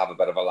able to have a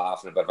bit of a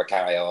laugh and a bit of a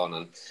carry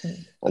on,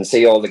 and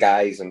see all the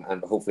guys, and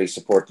hopefully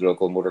support the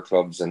local motor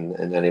clubs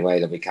in any way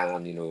that we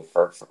can.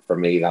 For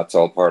me, that's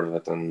all part of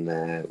it,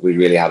 and we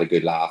really had a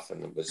good laugh,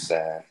 and it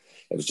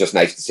was just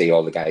nice to see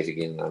all the guys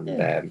again.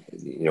 And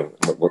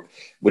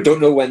we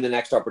don't know when the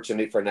next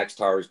opportunity for next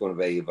tower is going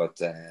to be,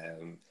 but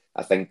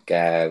I think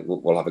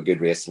we'll have a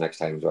good race the next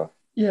time as well.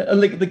 Yeah,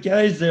 and like the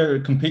guys there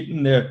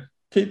competing there,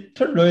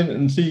 turn around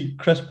and see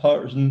Chris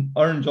Patterson,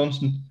 Aaron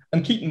Johnson,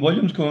 and Keaton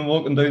Williams coming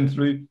walking down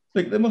through.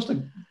 Like they must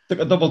have took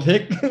a double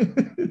take. But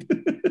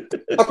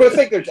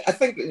I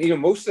think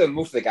most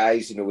of the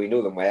guys, we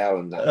know them well,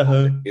 and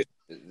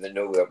they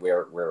know that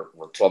we're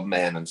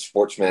clubmen and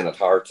sportsmen at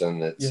heart,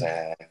 and it's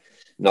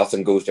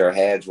nothing goes to our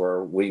heads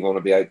where we want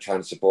to be out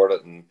trying to support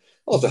it, and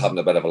also having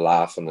a bit of a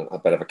laugh and a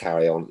bit of a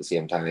carry on at the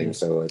same time. Yeah.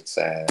 So it's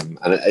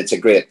it's a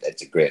great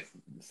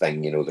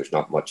thing. There's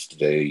not much to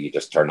do. You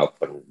just turn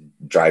up and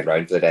drive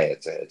around for the day.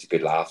 It's a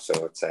good laugh.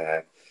 So it's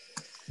a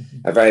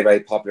very,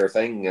 very popular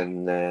thing.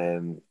 And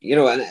and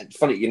it's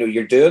funny.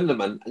 You're doing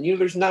them, and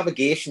there's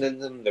navigation in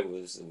them. There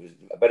was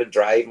a bit of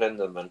driving in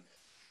them, and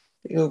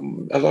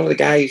a lot of the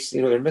guys,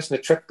 they're missing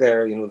a trick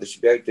there. They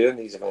should be out doing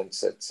these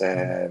events. It's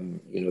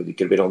they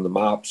could be on the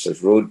maps.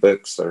 There's road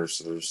books. There's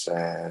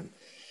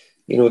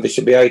they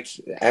should be out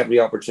every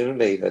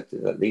opportunity.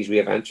 That these wee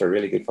events are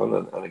really good fun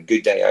and a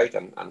good day out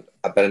and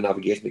a bit of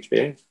navigation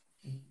experience.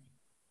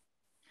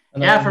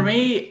 Yeah, for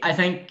me, I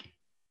think,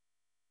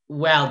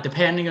 well,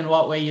 depending on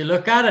what way you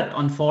look at it,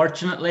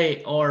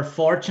 unfortunately or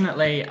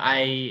fortunately,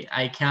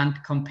 I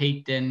can't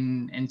compete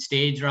in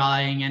stage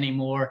rallying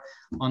anymore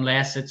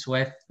unless it's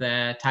with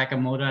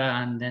Takamoto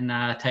and then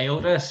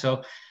Toyota.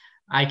 So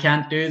I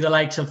can't do the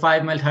likes of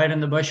 5 Mile Town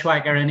and the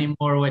Bushwhacker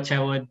anymore, which I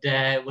would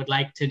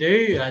like to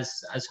do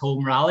as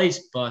home rallies.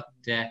 But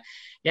the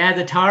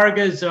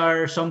Targas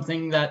are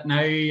something that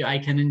now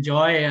I can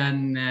enjoy,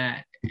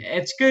 and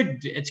it's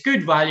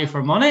good value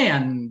for money,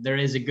 and there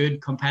is a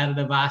good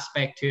competitive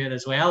aspect to it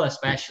as well,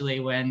 especially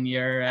when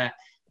you're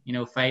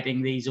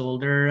fighting these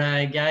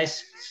older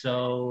guys.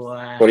 So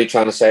what are you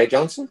trying to say,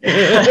 Johnson?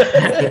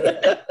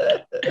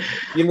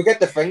 You get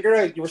the finger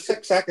out. You were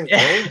 6 seconds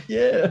behind.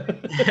 Yeah.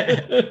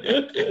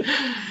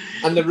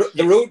 And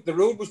the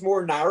road was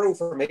more narrow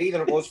for me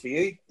than it was for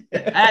you.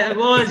 It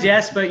was,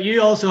 yes, but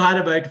you also had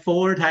about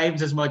 4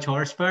 times as much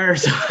horsepower.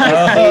 So.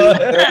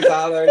 There's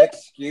another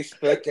excuse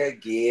book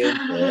again.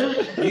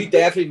 You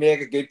definitely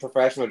make a good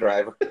professional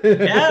driver.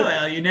 Yeah,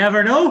 well, you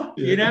never know.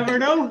 You never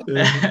know.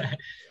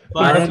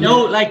 But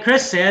no, like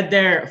Chris said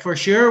there, for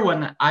sure,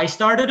 when I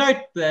started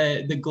out,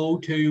 the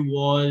go-to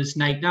was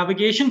night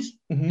navigations.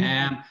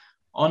 Mm-hmm.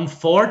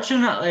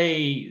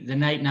 Unfortunately, the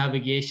night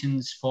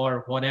navigations,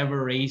 for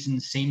whatever reason,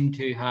 seem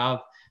to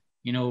have,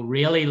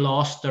 really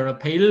lost their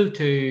appeal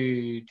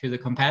to the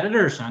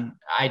competitors. And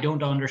I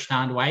don't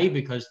understand why,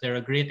 because they're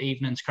a great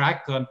evening's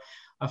crack on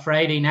a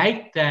Friday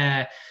night.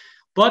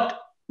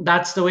 But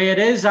that's the way it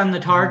is, and the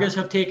Targas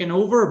have taken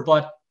over.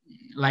 But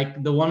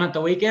like the one at the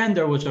weekend,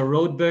 there was a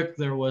road book,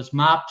 there was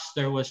maps,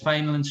 there was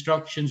final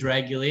instructions,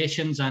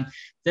 regulations, and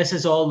this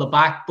is all the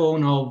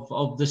backbone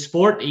of the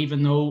sport.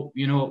 Even though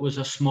it was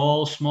a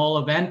small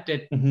event,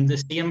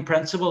 the same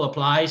principle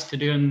applies to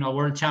doing a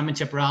World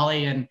Championship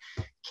rally in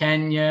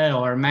Kenya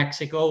or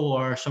Mexico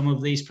or some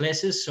of these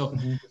places. So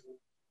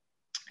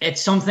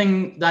it's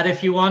something that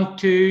if you want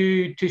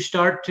to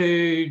start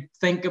to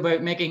think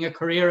about making a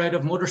career out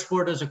of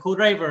motorsport as a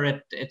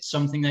co-driver, it's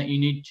something that you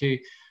need to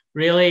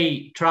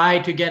really try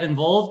to get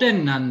involved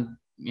in. And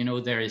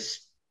there is,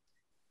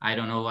 I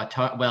don't know,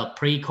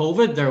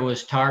 pre-COVID there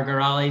was Targa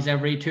rallies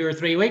every 2 or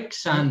 3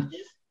 weeks, and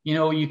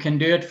you can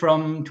do it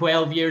from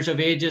 12 years of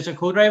age as a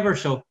co-driver.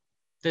 So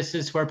this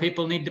is where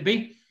people need to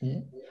be.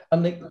 Yeah.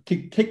 And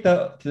to take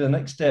that to the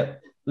next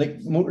step, like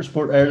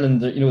Motorsport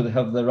Ireland, they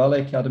have the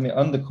Rally Academy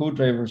and the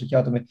Co-Drivers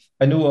Academy.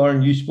 I know,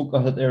 Aaron, you spoke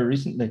of it there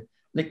recently.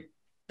 Like,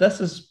 this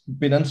has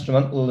been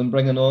instrumental in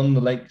bringing on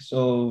the likes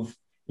of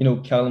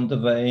Callum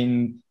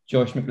Devine,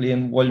 Josh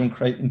McLean, William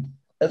Crichton.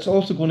 It's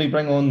also going to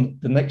bring on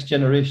the next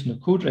generation of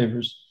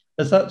co-drivers.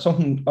 Is that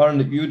something, Aaron,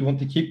 that you would want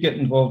to keep getting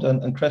involved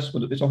in? And Chris,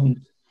 would it be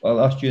something,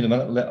 I'll ask you in a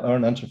minute, let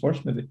Aaron answer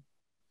first maybe.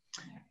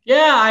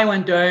 Yeah, I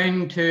went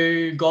down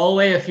to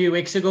Galway a few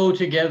weeks ago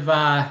to give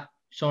a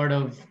sort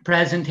of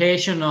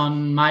presentation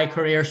on my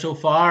career so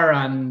far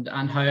and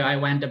how I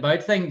went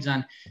about things.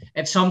 And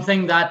it's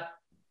something that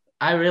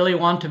I really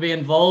want to be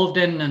involved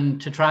in,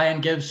 and to try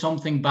and give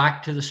something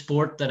back to the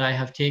sport that I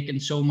have taken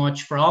so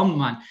much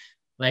from. And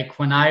like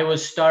when I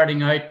was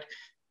starting out,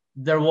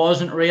 there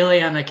wasn't really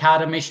an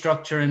academy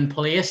structure in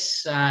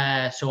place,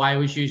 so I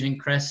was using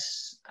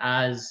Chris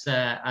as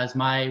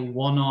my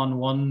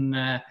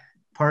one-on-one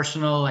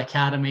personal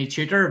academy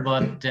tutor.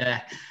 But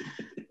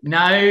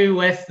now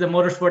with the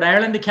Motorsport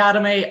Ireland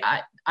Academy,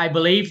 I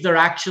believe they're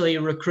actually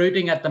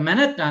recruiting at the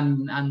minute,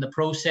 and the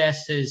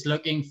process is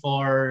looking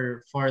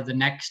for the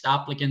next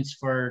applicants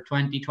for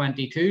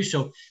 2022.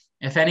 So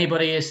if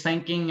anybody is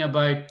thinking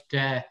about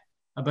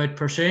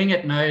pursuing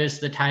it, now is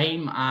the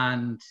time.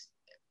 And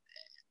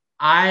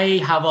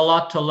I have a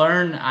lot to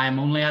learn. I'm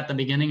only at the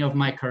beginning of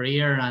my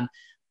career, and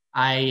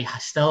I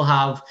still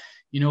have,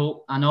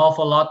 an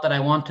awful lot that I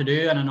want to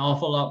do, and an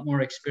awful lot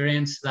more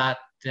experience that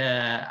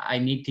I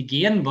need to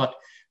gain. But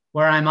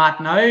where I'm at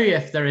now,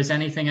 if there is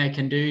anything I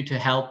can do to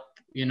help,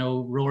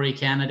 Rory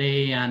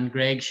Kennedy and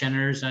Greg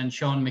Shinners and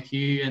Sean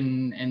McHugh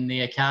in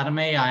the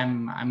academy,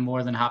 I'm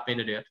more than happy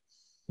to do it.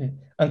 Yeah.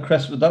 And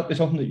Chris, would that be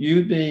something that you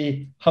would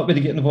be happy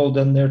to get involved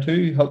in there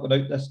too, helping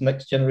out this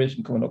next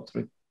generation coming up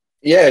through?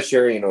 Yeah,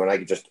 sure. And I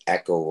could just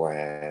echo,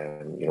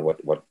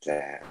 what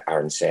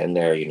Aaron's saying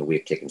there.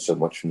 We've taken so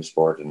much from the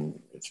sport, and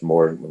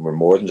we're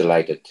more than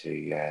delighted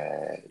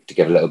to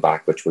give a little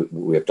back, which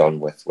we have done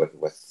with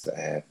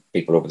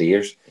people over the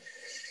years.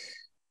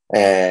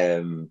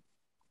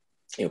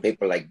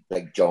 People like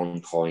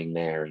John Coyne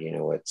there.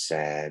 It's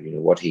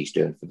what he's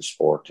doing for the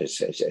sport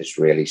is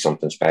really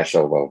something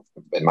special. Well,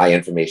 my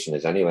information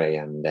is anyway,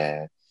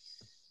 and.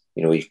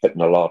 He's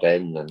putting a lot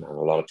in and a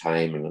lot of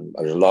time, and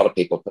there's a lot of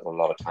people putting a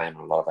lot of time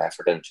and a lot of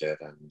effort into it.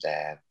 And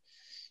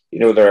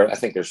I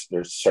think there's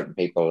certain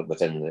people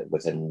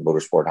within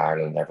Motorsport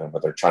Ireland, everyone,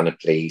 but they're trying to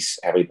please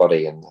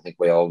everybody, and I think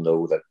we all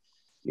know that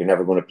you're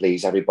never going to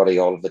please everybody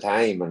all of the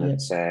time, and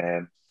it's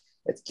a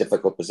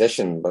difficult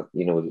position. But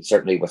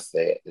certainly with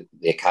the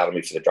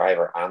academy for the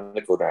driver and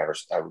the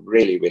co-drivers, a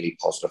really, really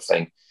positive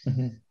thing,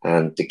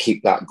 and to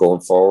keep that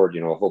going forward.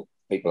 I hope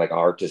people like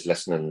Art is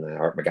listening,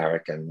 Art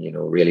McGarrick, and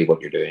really what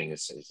you're doing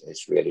is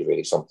really,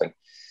 really something.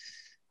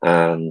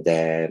 And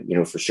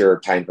for sure,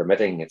 time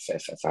permitting,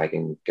 if I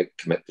can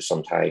commit to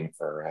some time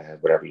for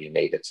whatever you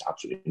need, it's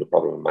absolutely no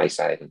problem on my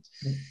side. And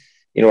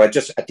I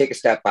take a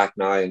step back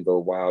now and go,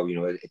 wow,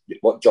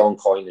 what John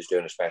Coyne is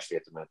doing, especially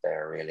at the minute,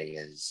 there really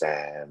is.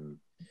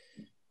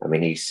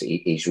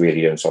 He's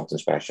really doing something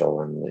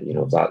special,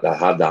 and that I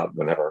had that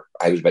whenever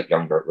I was a bit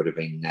younger, it would have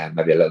been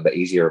maybe a little bit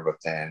easier, but.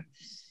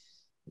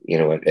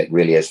 It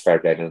really is fair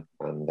play,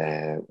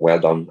 and well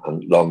done,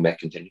 and long may it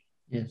continue.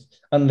 Yes,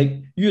 and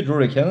like you had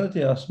Rory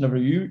Kennedy asked whenever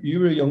you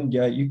were a young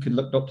guy, you could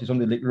look up to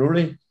somebody like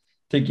Rory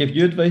to give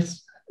you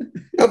advice.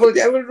 Well,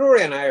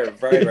 Rory and I are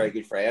very, very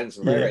good friends,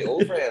 and very, very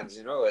old friends.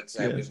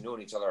 We've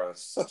known each other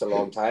such a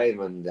long time,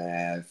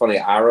 and funny,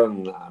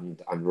 Aaron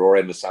and Rory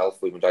and myself,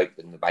 we went out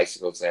in the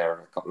bicycles there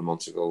a couple of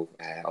months ago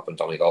up in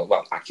Donegal.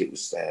 Well, actually,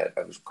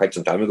 it was quite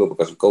some time ago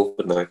because of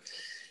COVID now.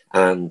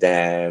 And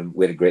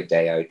we had a great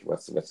day out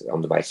with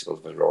on the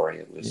bicycles with Rory.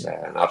 It was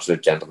an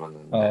absolute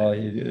gentleman.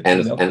 And,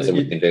 anything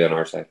we can do on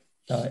our side.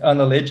 And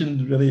a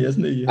legend, really,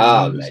 isn't he?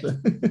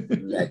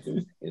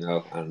 Legend,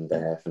 and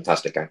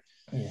fantastic guy.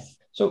 Yeah.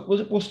 So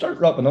we'll start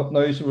wrapping up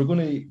now. So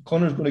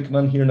Connor's going to come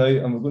in here now,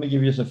 and we're going to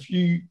give you a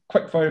few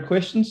quick fire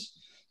questions,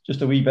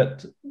 just a wee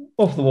bit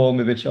off the wall,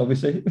 maybe, shall we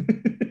say?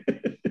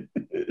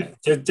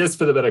 just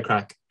for the bit of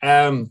crack.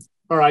 All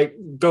right,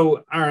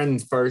 go Aaron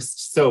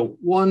first. So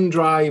one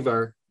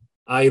driver,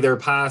 either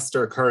past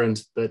or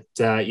current,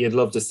 that you'd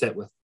love to sit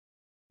with?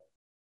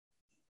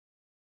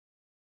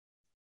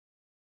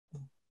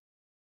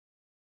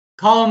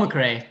 Colin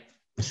McRae.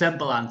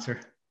 Simple answer.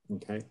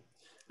 Okay.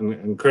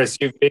 And Chris,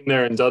 you've been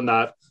there and done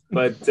that,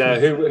 but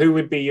who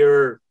would be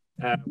your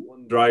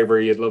one driver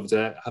you'd love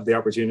to have the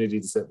opportunity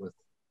to sit with?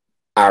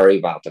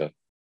 Ari Valtteri.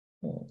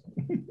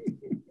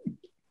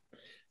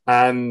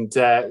 And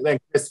then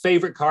Chris,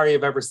 favourite car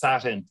you've ever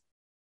sat in?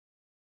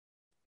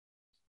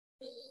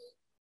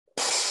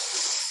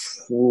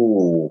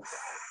 Ooh.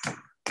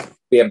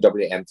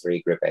 BMW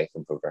M3 Group A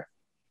from ProDrive.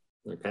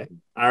 Okay.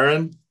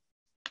 Aaron?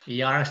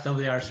 Yaris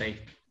WRC.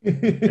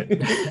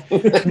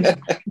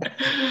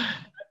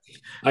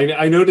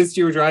 I noticed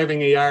you were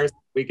driving a Yaris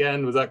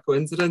weekend. Was that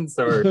coincidence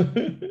or?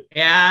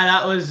 Yeah,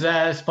 that was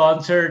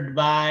sponsored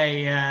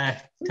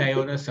by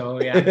Toyota. So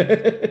yeah.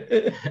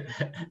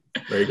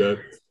 Very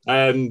good.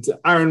 And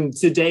Aaron,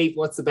 to date,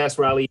 what's the best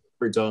rally you've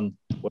ever done?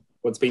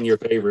 What's been your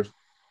favourite?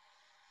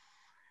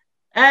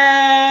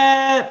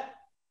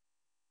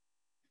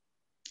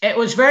 It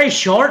was very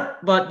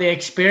short, but the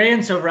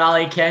experience of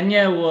Rally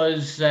Kenya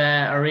was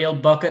a real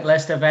bucket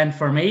list event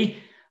for me.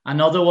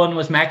 Another one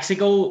was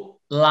Mexico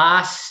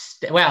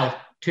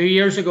 2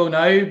 years ago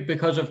now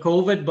because of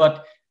COVID,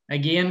 but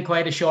again,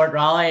 quite a short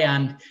rally.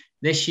 And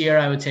this year,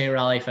 I would say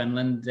Rally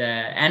Finland.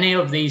 Any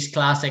of these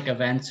classic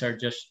events are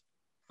just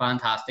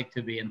fantastic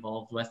to be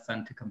involved with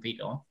and to compete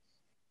on.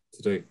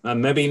 To do.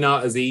 And maybe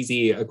not as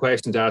easy a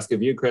question to ask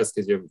of you, Chris,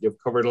 because you've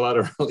covered a lot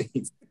of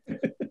rallies.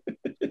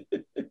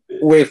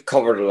 We've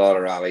covered a lot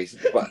of rallies,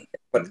 but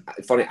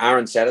funny,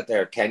 Aaron said it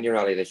there. Kenya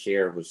Rally this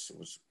year was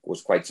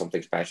quite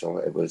something special.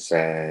 It was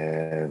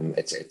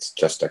it's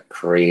just a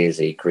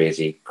crazy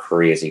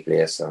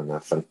place and a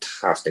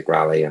fantastic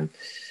rally, and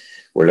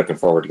we're looking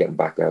forward to getting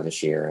back there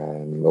this year.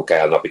 Okay,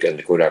 I'll not be getting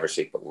the co-driver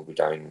seat, but we'll be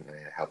down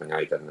helping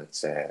out, and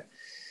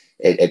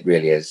it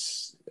really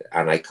is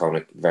an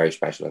iconic, very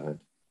special event.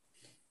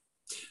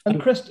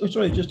 And Chris,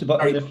 sorry, just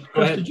about Chris,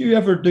 did you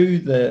ever do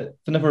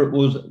whenever it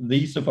was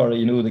the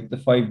safari, like the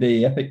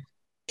 5-day epic?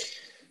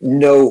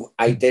 No,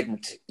 I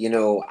didn't,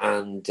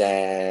 and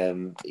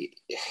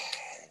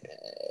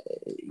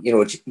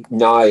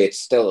now it's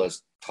still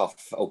as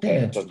tough. Okay,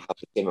 It doesn't have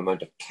the same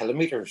amount of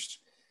kilometers,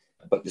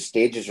 but the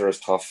stages are as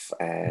tough.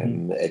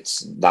 It's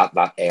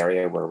that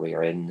area where we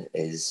are in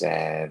is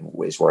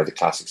where the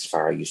classic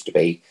safari used to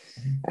be.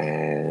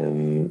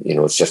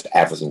 It's just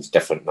everything's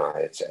different now.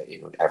 It's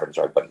everything's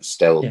right, but it's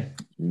still,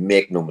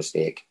 make no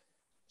mistake,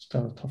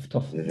 still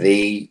tough.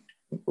 The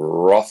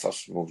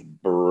roughest, most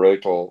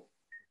brutal,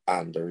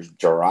 and there's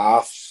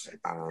giraffes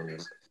and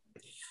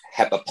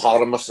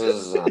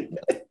hippopotamuses and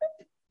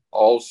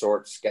all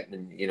sorts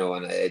getting,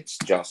 and it's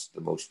just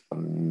the most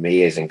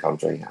amazing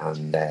country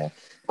and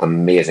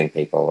amazing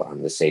people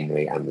and the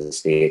scenery and the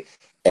state.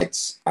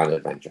 It's an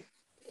adventure.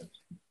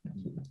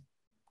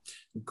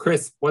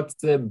 Chris, what's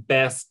the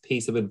best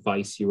piece of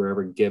advice you were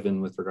ever given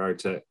with regard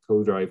to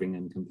co-driving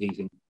and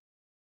competing?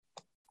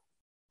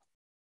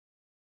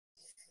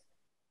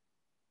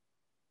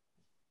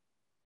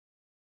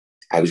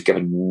 I was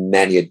given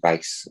many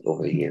advice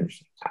over the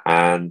years,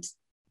 and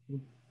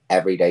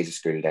every day is a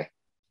school day.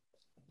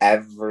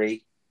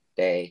 Every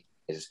day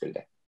is a school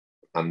day.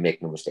 And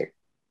make no mistake.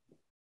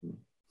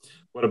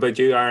 What about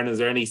you, Aaron? Is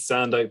there any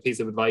standout piece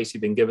of advice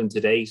you've been given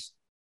to date?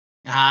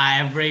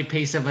 Every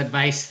piece of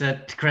advice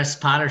that Chris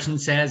Patterson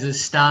says is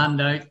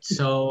standout,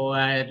 so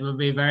it would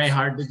be very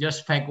hard to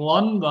just pick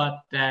one. But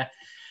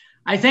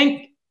I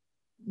think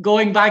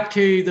going back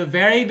to the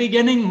very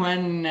beginning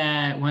when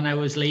I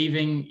was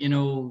leaving,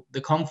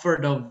 the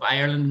comfort of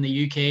Ireland and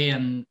the UK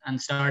and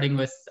starting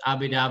with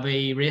Abu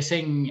Dhabi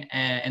racing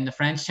in the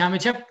French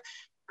Championship,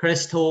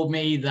 Chris told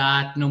me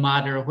that no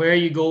matter where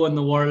you go in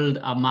the world,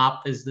 a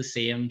map is the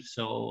same.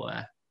 So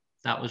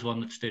that was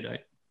one that stood out.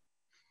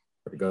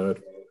 Very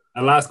good.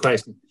 And last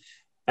question.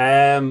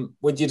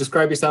 Would you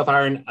describe yourself,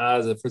 Aaron,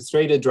 as a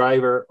frustrated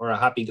driver or a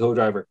happy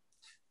co-driver?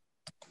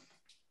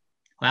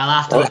 Well,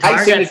 after the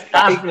target,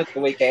 at the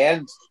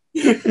weekend.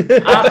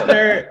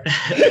 After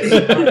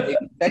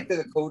expected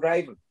the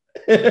co-driving.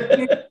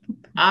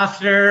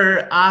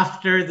 After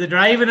the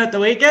driving at the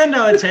weekend,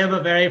 I would say I'm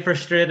a very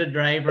frustrated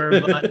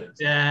driver, but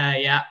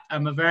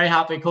I'm a very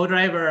happy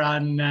co-driver,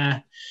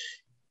 and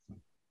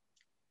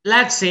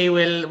let's see,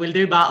 we'll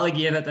do battle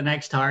again at the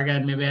next target,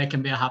 and maybe I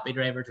can be a happy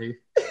driver too.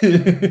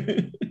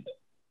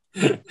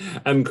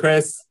 And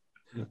Chris?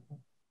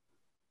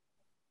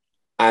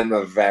 I'm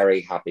a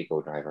very happy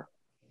co-driver.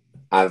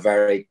 A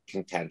very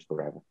content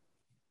co-driver.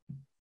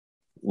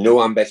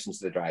 No ambitions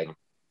to the driving.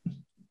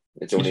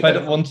 It's only you tried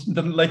it once and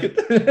didn't like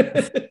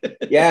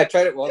it. Yeah, I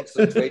tried it once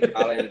in Tweed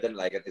Valley and I didn't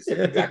like it. It's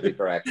exactly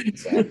correct.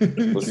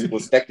 We'll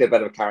stick to a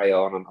bit of a carry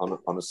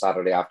on a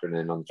Saturday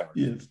afternoon on the track.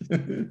 Yes.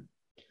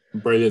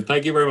 Brilliant.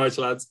 Thank you very much,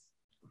 lads.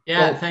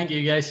 Yeah, thank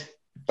you guys.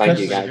 Thank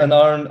you, guys. And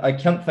Aaron, I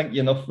can't thank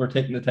you enough for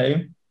taking the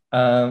time.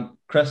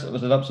 Chris, it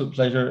was an absolute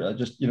pleasure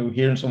just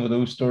hearing some of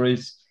those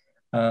stories.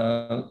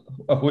 I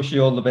wish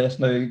you all the best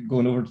now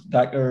going over to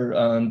Dakar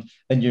and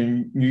in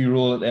your new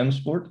role at M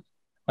Sport.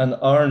 And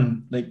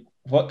Aaron,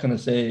 what can I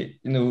say?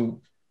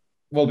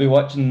 We'll be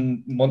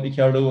watching Monte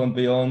Carlo and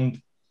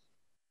beyond.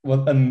 I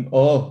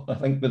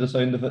think with the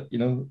sound of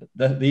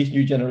it, these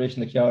new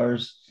generation of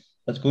cars,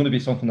 it's going to be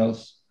something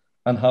else.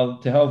 And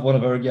to have one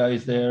of our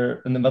guys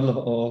there in the middle of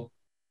it all,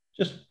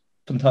 just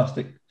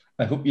fantastic.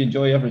 I hope you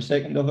enjoy every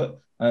second of it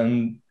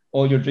and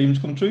all your dreams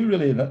come true,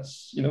 really. And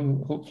that's,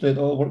 hopefully it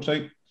all works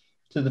out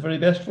to the very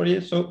best for you.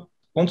 So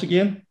once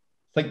again,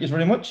 thank you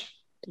very much.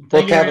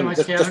 Well, Kevin,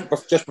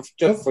 just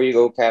before you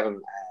go,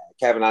 Kevin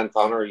and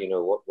Connor,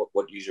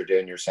 what you are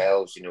doing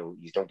yourselves, you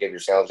don't give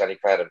yourselves any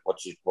credit.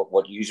 What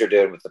you are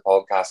doing with the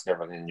podcast and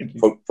everything, and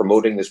you're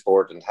promoting the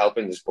sport and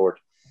helping the sport.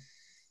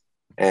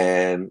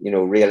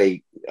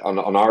 Really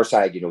on our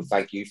side,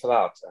 thank you for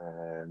that.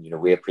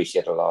 We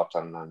appreciate it a lot,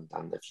 and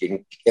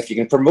if you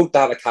can promote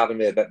that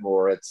academy a bit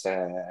more, it's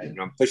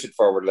I'm pushing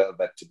forward a little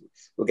bit.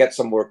 We'll get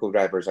some more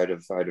co-drivers out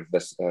of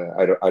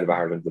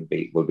Ireland would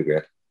be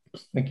great.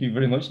 Thank you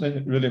very much.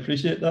 I really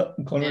appreciate that.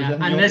 And Conor,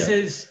 and this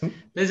is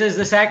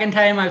the second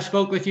time I've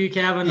spoke with you,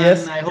 Kevin.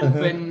 Yes. And I hope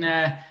in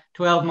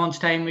 12 months'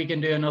 time we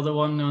can do another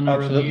one on a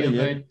review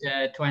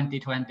about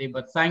 2020.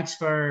 But thanks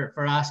for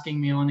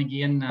asking me on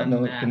again. And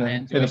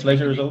it's been a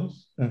pleasure as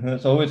always.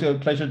 It's always a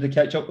pleasure to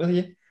catch up with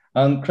you.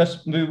 And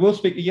Chris, we will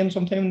speak again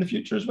sometime in the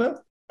future as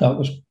well. That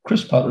was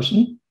Chris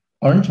Patterson,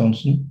 Aaron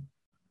Johnson,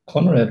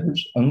 Conor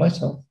Edwards, and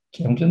myself,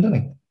 Kevin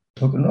Glendinning,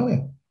 talking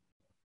rally.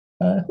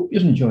 I hope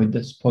you've enjoyed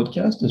this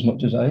podcast as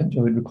much as I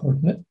enjoyed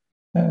recording it.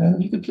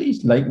 If you could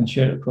please like and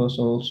share it across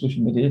all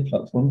social media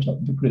platforms, that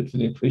would be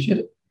gratefully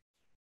appreciated.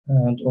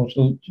 And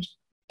also, just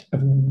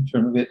everyone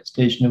from away at the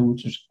stage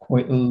knows there's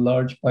quite a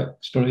large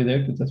backstory there,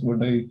 because we're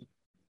now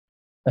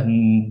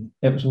in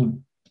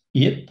episode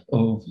 8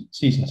 of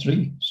season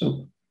 3.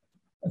 So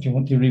if you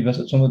want to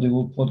revisit some of the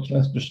old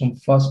podcasts, there's some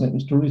fascinating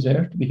stories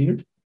there to be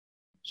heard.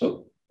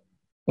 So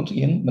once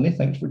again, many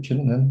thanks for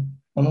tuning in.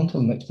 And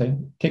until next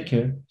time, take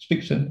care.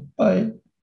 Speak soon. Bye.